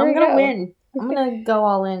better. I'm gonna win. I'm gonna go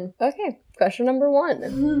all in. Okay. Question number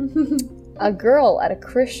 1. A girl at a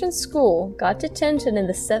Christian school got detention in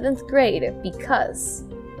the 7th grade because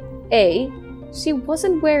A. She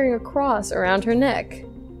wasn't wearing a cross around her neck.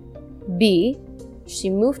 B. She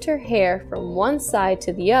moved her hair from one side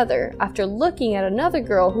to the other after looking at another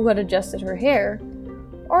girl who had adjusted her hair.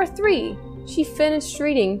 Or 3. She finished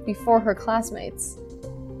reading before her classmates.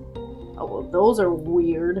 Oh, well, those are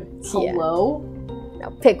weird. Hello? Yeah.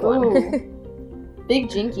 Now pick one. Big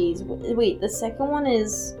jinkies. Wait, the second one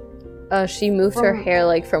is... she moved her hair,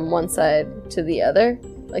 like, from one side to the other.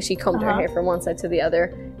 Like, she combed her hair from one side to the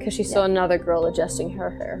other because she saw another girl adjusting her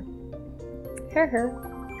hair. Her hair.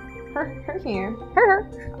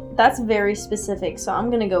 That's very specific, so I'm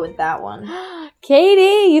gonna go with that one.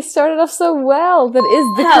 Katie, you started off so well. That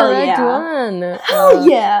is the correct one. Hell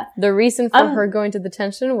yeah! The reason for her going to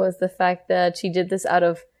detention was the fact that she did this out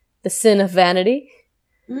of the sin of vanity.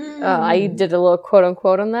 I did a little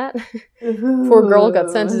quote-unquote on that. Poor girl got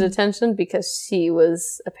sent to detention because she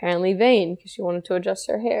was apparently vain because she wanted to adjust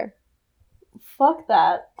her hair. Fuck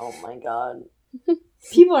that. Oh my god.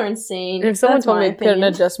 People are insane. And if someone told me I couldn't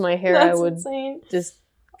adjust my hair, I would just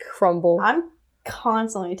crumble.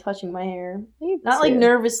 constantly touching my hair. Me Not like too.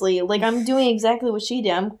 nervously, like I'm doing exactly what she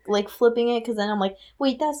did. I'm like flipping it because then I'm like,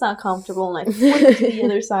 wait, that's not comfortable, and I flip it to the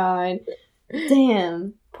other side.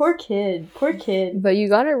 Damn, poor kid. But you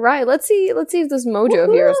got it right. Let's see if this mojo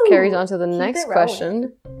of yours Woohoo! carries on to the Keep next it rolling.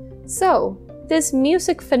 question. So, this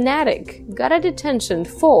music fanatic got a detention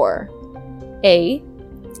for A.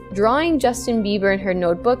 Drawing Justin Bieber in her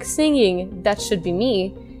notebook, singing "That Should Be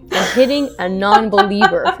Me," and hitting a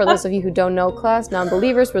non-believer. For those of you who don't know, class,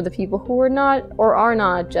 non-believers were the people who were not or are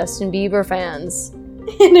not Justin Bieber fans.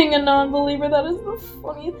 Hitting a non-believer, that is the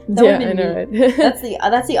funniest. That Yeah, would've I been know, me. right?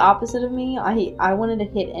 That's the opposite of me. I wanted to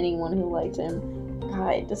hit anyone who liked him.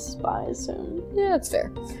 I despise him. Yeah, that's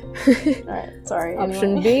fair. Alright, sorry.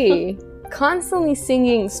 Option anyway. B. Constantly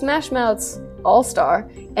singing Smash Mouth's All-Star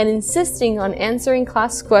and insisting on answering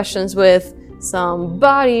class questions with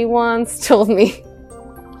 "Somebody once told me."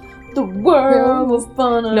 The world was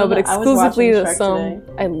fun. No, but I was watching exclusively the Shrek song.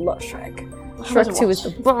 today. I love Shrek. I Shrek was 2 is the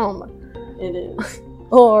watching- bomb. It is.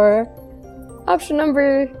 Or option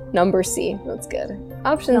number C. That's good.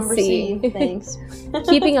 Option Number C. C, thanks.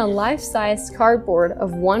 Keeping a life-sized cardboard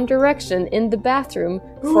of One Direction in the bathroom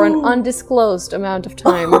for an undisclosed amount of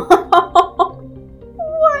time.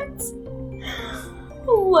 What?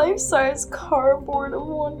 A life-size cardboard of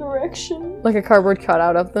One Direction? Like a cardboard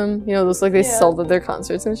cutout of them. You know, those like they Yeah. sold at their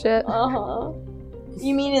concerts and shit. Uh-huh.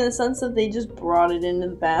 You mean in the sense that they just brought it into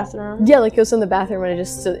the bathroom? Yeah, like it was in the bathroom and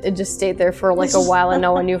it just stayed there for like a while and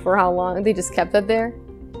no one knew for how long. They just kept it there.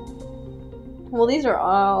 Well, these are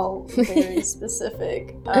all very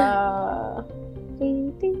specific.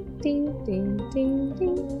 Ding, ding, ding, ding, ding,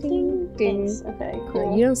 ding, ding, ding. Thanks. Okay, No,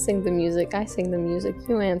 cool. you don't sing the music. I sing the music.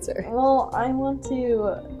 You answer. Well, I want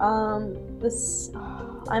to,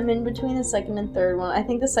 I'm in between the second and third one. I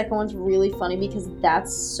think the second one's really funny because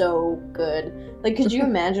that's so good. Like, could you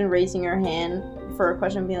imagine raising your hand for a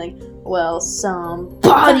question and being like, well,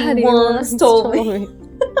 somebody once told me.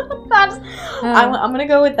 That's, I'm gonna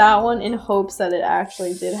go with that one in hopes that it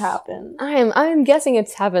actually did happen. I'm guessing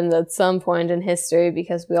it's happened at some point in history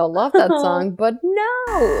because we all love that song, but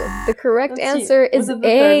no! The correct Let's see. answer Was is it the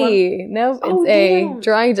third A. No, it's Oh, A. damn.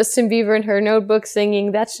 Drawing Justin Bieber in her notebook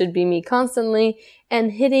singing "That Should Be Me" constantly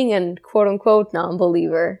and hitting a quote-unquote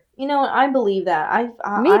non-believer. You know what? I believe that. Me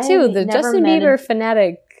too. I've The never Justin met Bieber a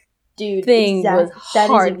fanatic dude thing was that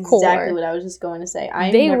hardcore. is exactly what I was just going to say. I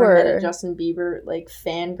They never met were- a Justin Bieber like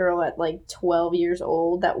fangirl at like 12 years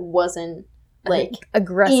old that wasn't like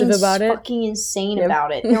aggressive about it. fucking insane Yep.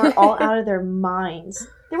 about it. They were all out of their minds.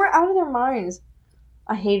 They were out of their minds.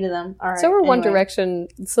 I hated them. All right. So were One anyway. Direction.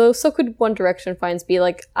 So could One Direction fans be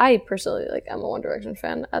like? I personally I'm a One Direction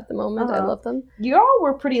fan at the moment. I Uh-huh. love them. Y'all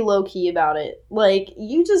were pretty low key about it. Like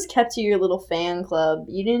you just kept to your little fan club.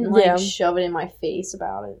 You didn't like Yeah. shove it in my face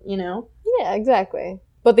about it. You know. Yeah, exactly.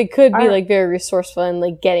 But they could be Alright. like very resourceful and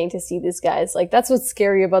like getting to see these guys. Like that's what's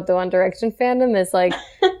scary about the One Direction fandom is like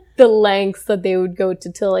the lengths that they would go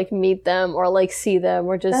to like meet them or like see them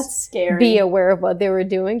or just That's scary. be aware of what they were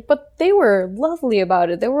doing. But they were lovely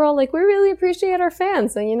about it. They were all like, we really appreciate our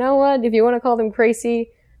fans. And you know what? If you want to call them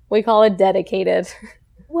crazy, we call it dedicated.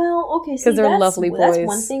 Well, okay, see, 'Cause they're that's, lovely that's boys.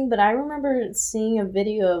 one thing, but I remember seeing a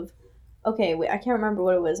video of, okay, wait, I can't remember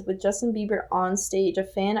what it was, with Justin Bieber on stage. A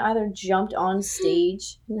fan either jumped on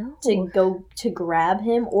stage No. to go to grab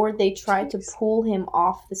him, or they tried to pull him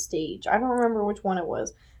off the stage. I don't remember which one it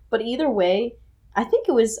was, but either way, I think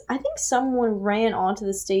someone ran onto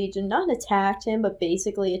the stage and not attacked him, but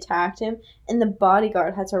basically attacked him, and the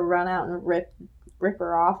bodyguard had to run out and rip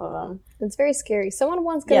her off of him. It's very scary. Someone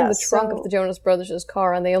once got in Yeah, the trunk so- of the Jonas Brothers'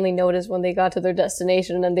 car and they only noticed when they got to their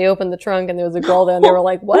destination and they opened the trunk and there was a girl there and they were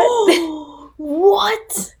like, what?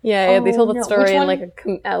 What? Yeah, they Oh, told that no. story Which in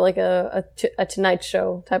one? like a Tonight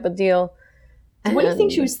Show type of deal. What do you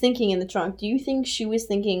think she And- was thinking in the trunk? Do you think she was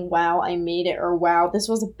thinking, wow, I made it, or wow, this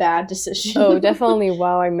was a bad decision? Oh, definitely!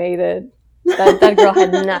 Wow, I made it. That girl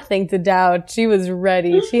had nothing to doubt. She was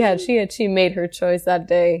ready. She made her choice that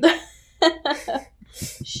day.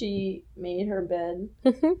 She made her bed.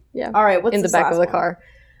 Yeah, All right, what's in the this back last of the one? car.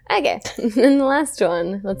 Okay, and the last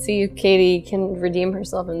one. Let's see if Katie can redeem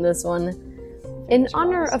herself in this one. In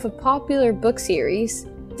honor of a popular book series,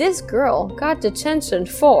 this girl got detention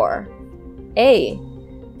for A.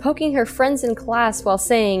 Poking her friends in class while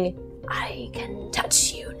saying, "I can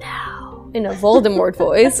touch you now," in a Voldemort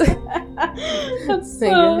voice.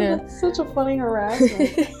 That's such a funny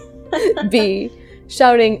harassment. B.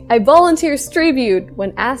 Shouting, "I volunteer tribute"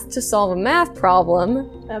 when asked to solve a math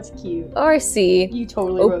problem. That's cute. Or C. You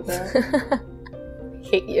totally wrote that.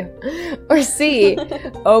 Hate you. Or C.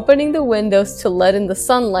 Opening the windows to let in the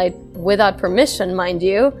sunlight without permission, mind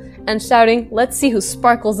you, and shouting, "Let's see who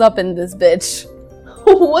sparkles up in this bitch."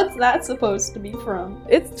 What's that supposed to be from?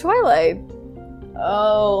 It's Twilight.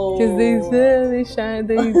 Oh. Because they shine,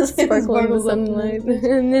 they sparkle in the sunlight.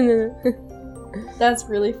 That's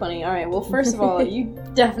really funny. Alright, well, first of all, you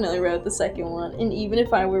definitely wrote the second one, and even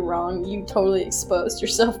if I were wrong, you totally exposed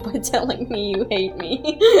yourself by telling me you hate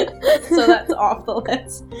me. So that's off the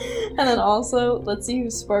list. And then also, let's see who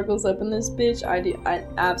sparkles up in this bitch. I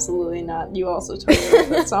absolutely not. You also totally wrote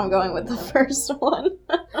that, so I'm going with the first one.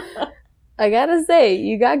 I gotta say,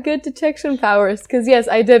 you got good detection powers, because yes,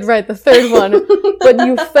 I did write the third one, but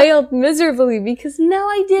you failed miserably, because no,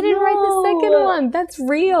 I didn't write the second one. That's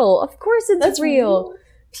real. Of course it's real.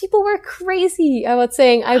 People were crazy about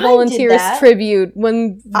saying I volunteer as tribute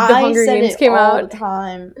when the Hunger Games came out. all the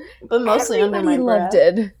time, but mostly Everybody under my loved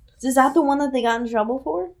breath. it. Is that the one that they got in trouble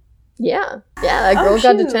for? Yeah, that girl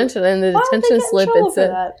got detention, and the Why would they detention get in slip, trouble it for said,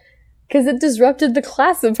 that? because it disrupted the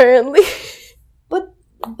class, apparently.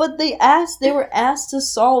 But they were asked to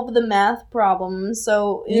solve the math problem,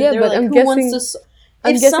 so Yeah, they're but like, I'm who guessing- wants to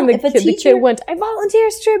I'm guessing the kid went, I volunteer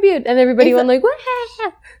as tribute, and everybody went like, what?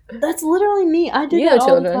 That's literally me. I did You that know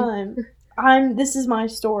all the children. time. This is my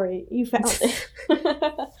story. You found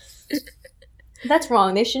it. That's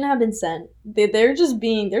wrong. They shouldn't have been sent. They're just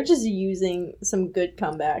using some good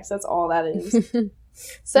comebacks. That's all that is.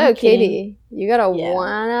 So, I'm kidding. Katie, you got a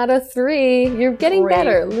 1 out of 3. You're getting Great.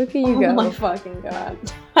 better. Look at you go. Oh my fucking god.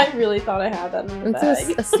 I really thought I had that in the It's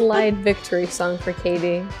bag. a slide victory song for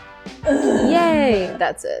Katie. Yay!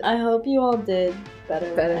 That's it. I hope you all did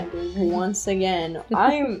better than I did once again.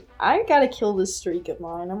 I gotta kill this streak of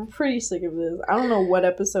mine. I'm pretty sick of this. I don't know what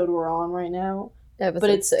episode we're on right now. Episode But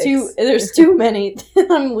it's 6. there's too many.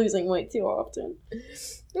 I'm losing weight too often.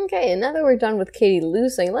 Okay, and now that we're done with Katie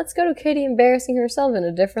losing, let's go to Katie embarrassing herself in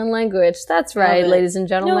a different language. That's right, ladies and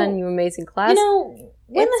gentlemen, you amazing class. You know,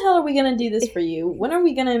 when the hell are we gonna do this for you? When are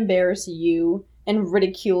we gonna embarrass you and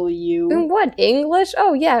ridicule you? In what, English?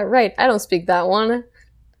 Oh yeah, right, I don't speak that one.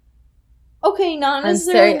 Okay, not I'm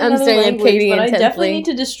necessarily staring another at language, Katie but I intently. definitely need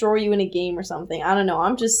to destroy you in a game or something. I don't know.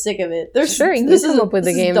 I'm just sick of it. Sure, you this come is up with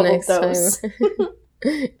the this is game double next dose. time.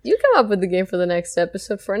 You come up with the game for the next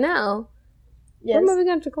episode. For now, Yes. we're moving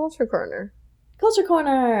on to Culture Corner. Culture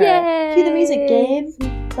Corner! Yay! Cue the music, Gabe.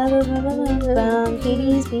 Ba, ba, ba, ba, ba, ba.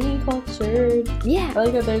 Katie's being cultured. Yeah. I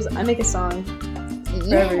like that I make a song. For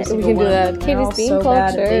Yeah, every we single can do one of that. them. They're all Katie's being so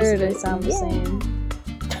bad, it cultured. basically sound the Yeah. same.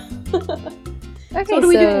 Okay, So what are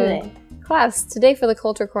we doing today? Class, today for the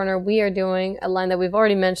Culture Corner, we are doing a line that we've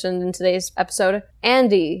already mentioned in today's episode.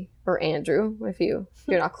 Andy, or Andrew, if you're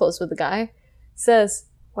not close with the guy, says,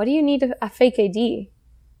 "Why do you need a fake ID?"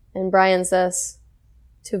 And Brian says,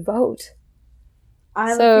 "To vote." I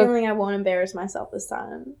have So- a feeling I won't embarrass myself this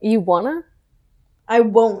time. You wanna? I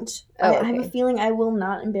won't. Oh, I have a okay. feeling I will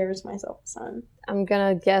not embarrass myself this time. I'm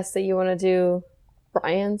gonna guess that you wanna do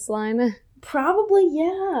Brian's line. Probably,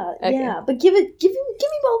 yeah. Okay. Yeah. But give me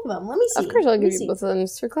both of them. Let me see. Of course I'll Let me give you see. both of them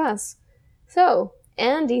for class. So,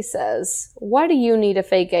 Andy says, "Why do you need a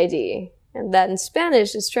fake ID?" And that in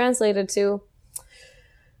Spanish is translated to,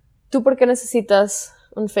 "¿Tú por qué necesitas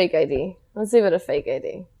un fake ID?" Let's leave it a fake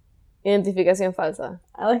ID. Identificación falsa.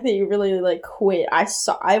 I like that you really quit.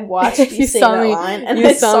 I watched you, You say saw that me- line, and you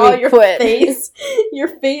I saw saw me your quit. face. Your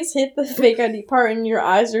face hit the fake ID part, and your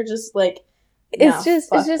eyes are just like. It's "Nah, just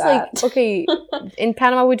fuck like, that." okay, in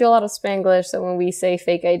Panama we do a lot of Spanglish, so when we say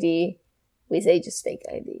fake ID, we say just fake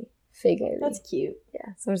ID. Fake ID. That's cute.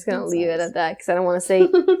 Yeah, so I'm just gonna That's leave it nice. at that, because I don't want to say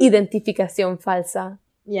identificación falsa.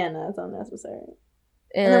 Yeah, no, that's unnecessary.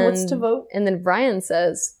 And then what's to vote? And then Brian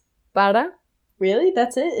says, "Para." Really?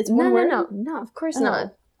 That's it? It's one No, word? no, of course Oh. not.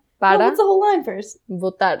 No, Para what's the whole line first?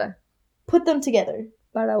 votar. Put them together.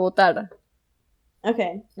 Para votar.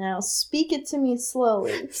 Okay, now speak it to me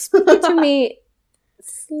slowly. Speak to me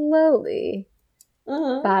slowly.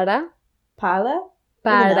 Uh-huh. Para. Pala?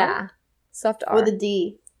 Para. Soft R. With a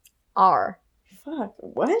D. R. Fuck,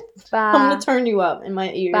 what? Pa- I'm gonna turn you up in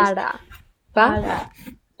my ears. Para. Para.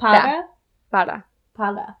 Para? Para.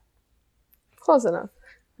 Para. Close enough.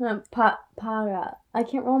 Para. I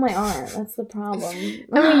can't roll my R. That's the problem.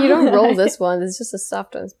 I mean, you don't roll this one. It's just a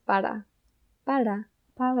soft one. It's para. Para.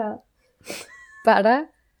 Para. Para.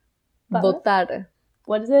 Para? Votar.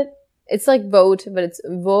 What is it? It's like vote, but it's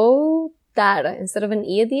votar. Instead of an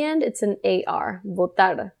E at the end, it's an AR.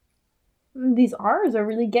 Votar. These R's are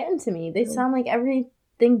really getting to me. They sound like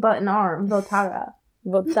everything but an R. Votara.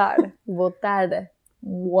 Votar. Votar.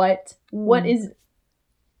 What? What is...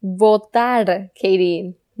 Votar,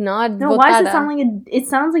 Katie. Not No, votada. why does it sound like a... It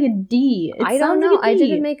sounds like a D. It I don't sounds know. like a I D.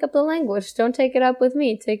 didn't make up the language. Don't take it up with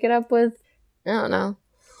me. Take it up with... I don't know.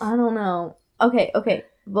 I don't know. Okay.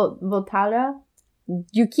 Botada?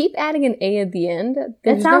 You keep adding an A at the end.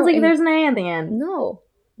 It sounds like there's an A at the end. No.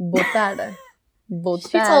 Botada.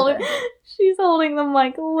 She's holding the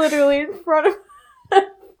mic literally in front of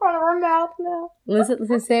her mouth now.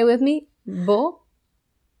 Listen, say it with me.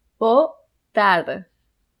 Botada.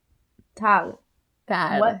 Tal.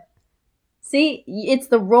 What? See, it's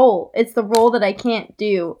the roll. It's the roll that I can't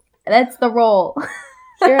do. That's the roll.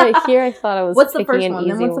 Here I thought I was. What's the first an one?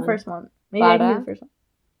 easy Then what's the first one? Maybe I can do the first one.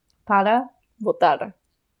 Pada. Botada.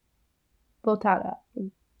 Botada.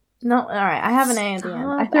 No, all right. I have an A at the end.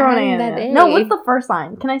 I Stop throw an A adding at that the end. A. No, what's the first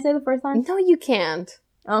line? Can I say the first line? No, you can't.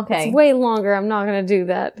 Okay. It's way longer. I'm not gonna do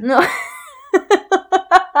that. No.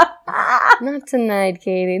 Not tonight,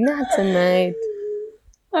 Katie. Not tonight.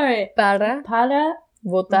 All right. Para.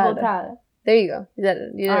 Botada. There you go. You did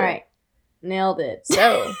it. All right. Nailed it.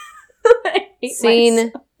 So. I hate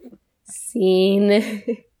Scene.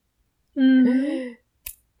 myself.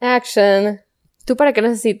 Action. ¿Tú para qué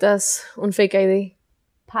necesitas un fake ID?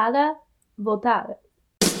 Para votar.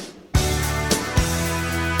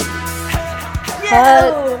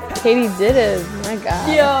 Katie did it. My God.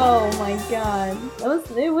 Yo, my God.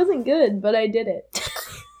 It wasn't good, but I did it.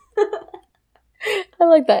 I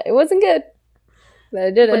like that. It wasn't good, but I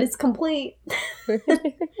did it. But it's complete. That's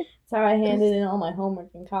how I handed in all my homework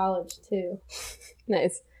in college, too.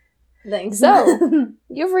 Nice. Thanks. So,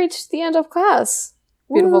 you've reached the end of class.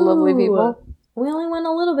 Beautiful, lovely people. We only went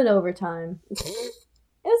a little bit overtime. It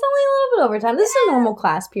was only a little bit overtime. This is a normal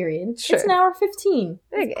class period. Sure. It's an hour 15.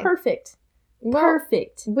 Okay. It's perfect. Well,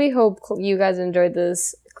 Perfect. We hope you guys enjoyed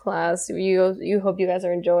this class. You hope you guys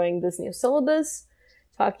are enjoying this new syllabus.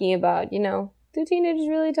 Talking about, do teenagers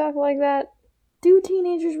really talk like that? Do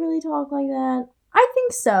teenagers really talk like that? I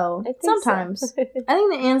think so. Sometimes. So. I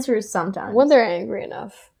think the answer is sometimes. When they're angry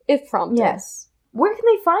enough. If prompted. Yes. Where can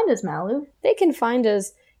they find us, Malu? They can find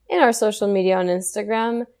us in our social media on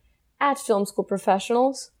Instagram at Film School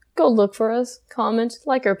Professionals. Go look for us, comment,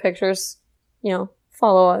 like our pictures,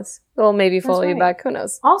 follow us. They'll maybe follow you back. Who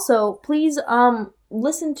knows? Also, please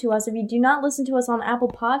listen to us. If you do not listen to us on Apple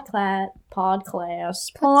Podcast,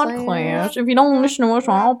 if you don't listen to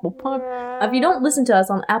us on if you don't listen to us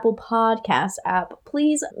on Apple Podcast app,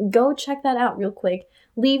 please go check that out real quick.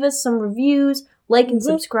 Leave us some reviews, like and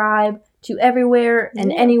subscribe to everywhere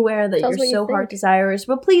and anywhere that you're so heart desirous.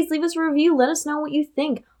 But please leave us a review. Let us know what you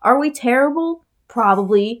think. Are we terrible?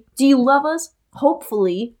 Probably. Do you love us?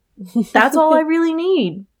 Hopefully. That's all I really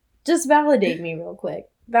need. Just validate me real quick.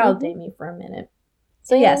 Validate me for a minute.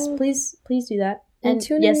 So yes, please do that. And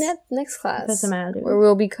tune in next class, where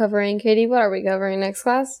we'll be covering, Katie, what are we covering next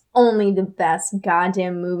class? Only the best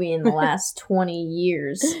goddamn movie in the last 20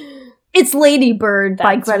 years. It's Lady Bird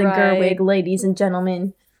by Greta Gerwig, ladies and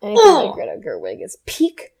gentlemen. Anything by Greta Gerwig is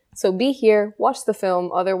peak. So be here, watch the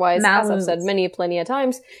film. Otherwise, as I've said plenty of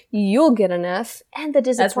times, you'll get an F and the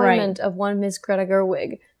disappointment of one Miss Greta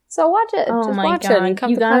Gerwig. So watch it. Just watch it and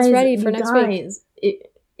come to class ready for next week.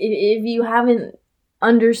 If you haven't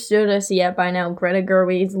understood us yet by now, Greta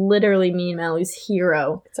Gerwig is literally me and Malu's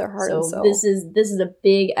hero. It's our heart and soul. This is a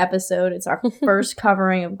big episode. It's our first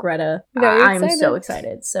covering of Greta. I'm so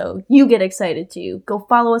excited. So you get excited too. Go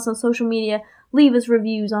follow us on social media. Leave us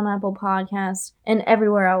reviews on Apple Podcasts and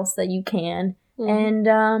everywhere else that you can. And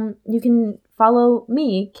you can follow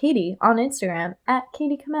me, Katie, on Instagram at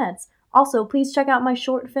Katie Kometz. Also, please check out my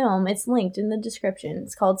short film. It's linked in the description.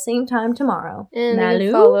 It's called Same Time Tomorrow. And you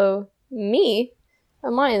can follow me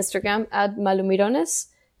on my Instagram at Malumirones.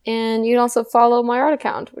 And you can also follow my art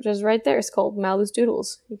account, which is right there. It's called Malu's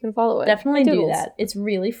Doodles. You can follow it. Definitely do that. It's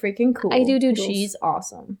really freaking cool. I do doodles. She's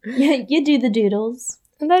awesome. Yeah, you do the doodles.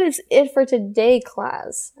 And that is it for today,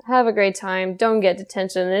 class. Have a great time. Don't get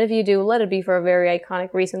detention. And if you do, let it be for a very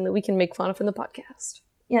iconic reason that we can make fun of in the podcast.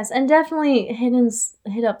 Yes, and definitely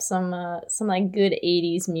hit up some like good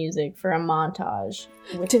 80s music for a montage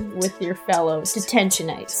with your fellow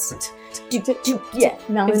detentionites. Yeah.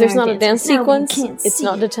 If there's not a dance sequence, it's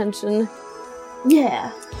not detention.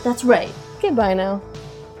 Yeah, that's right. Okay, bye now.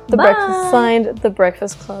 Bye. Signed, The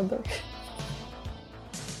Breakfast Club.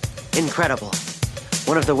 Incredible.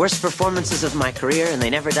 One of the worst performances of my career, and they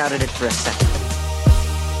never doubted it for a second.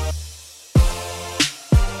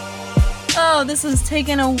 Oh, this has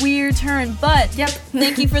taken a weird turn, but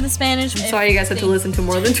thank you for the Spanish. I'm sorry you guys had to listen to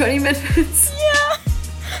more than 20 minutes. Yeah.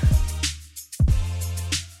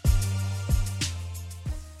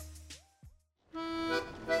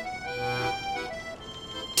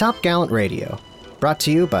 Top Gallant Radio, brought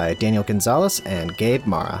to you by Daniel Gonzalez and Gabe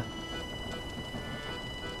Mara.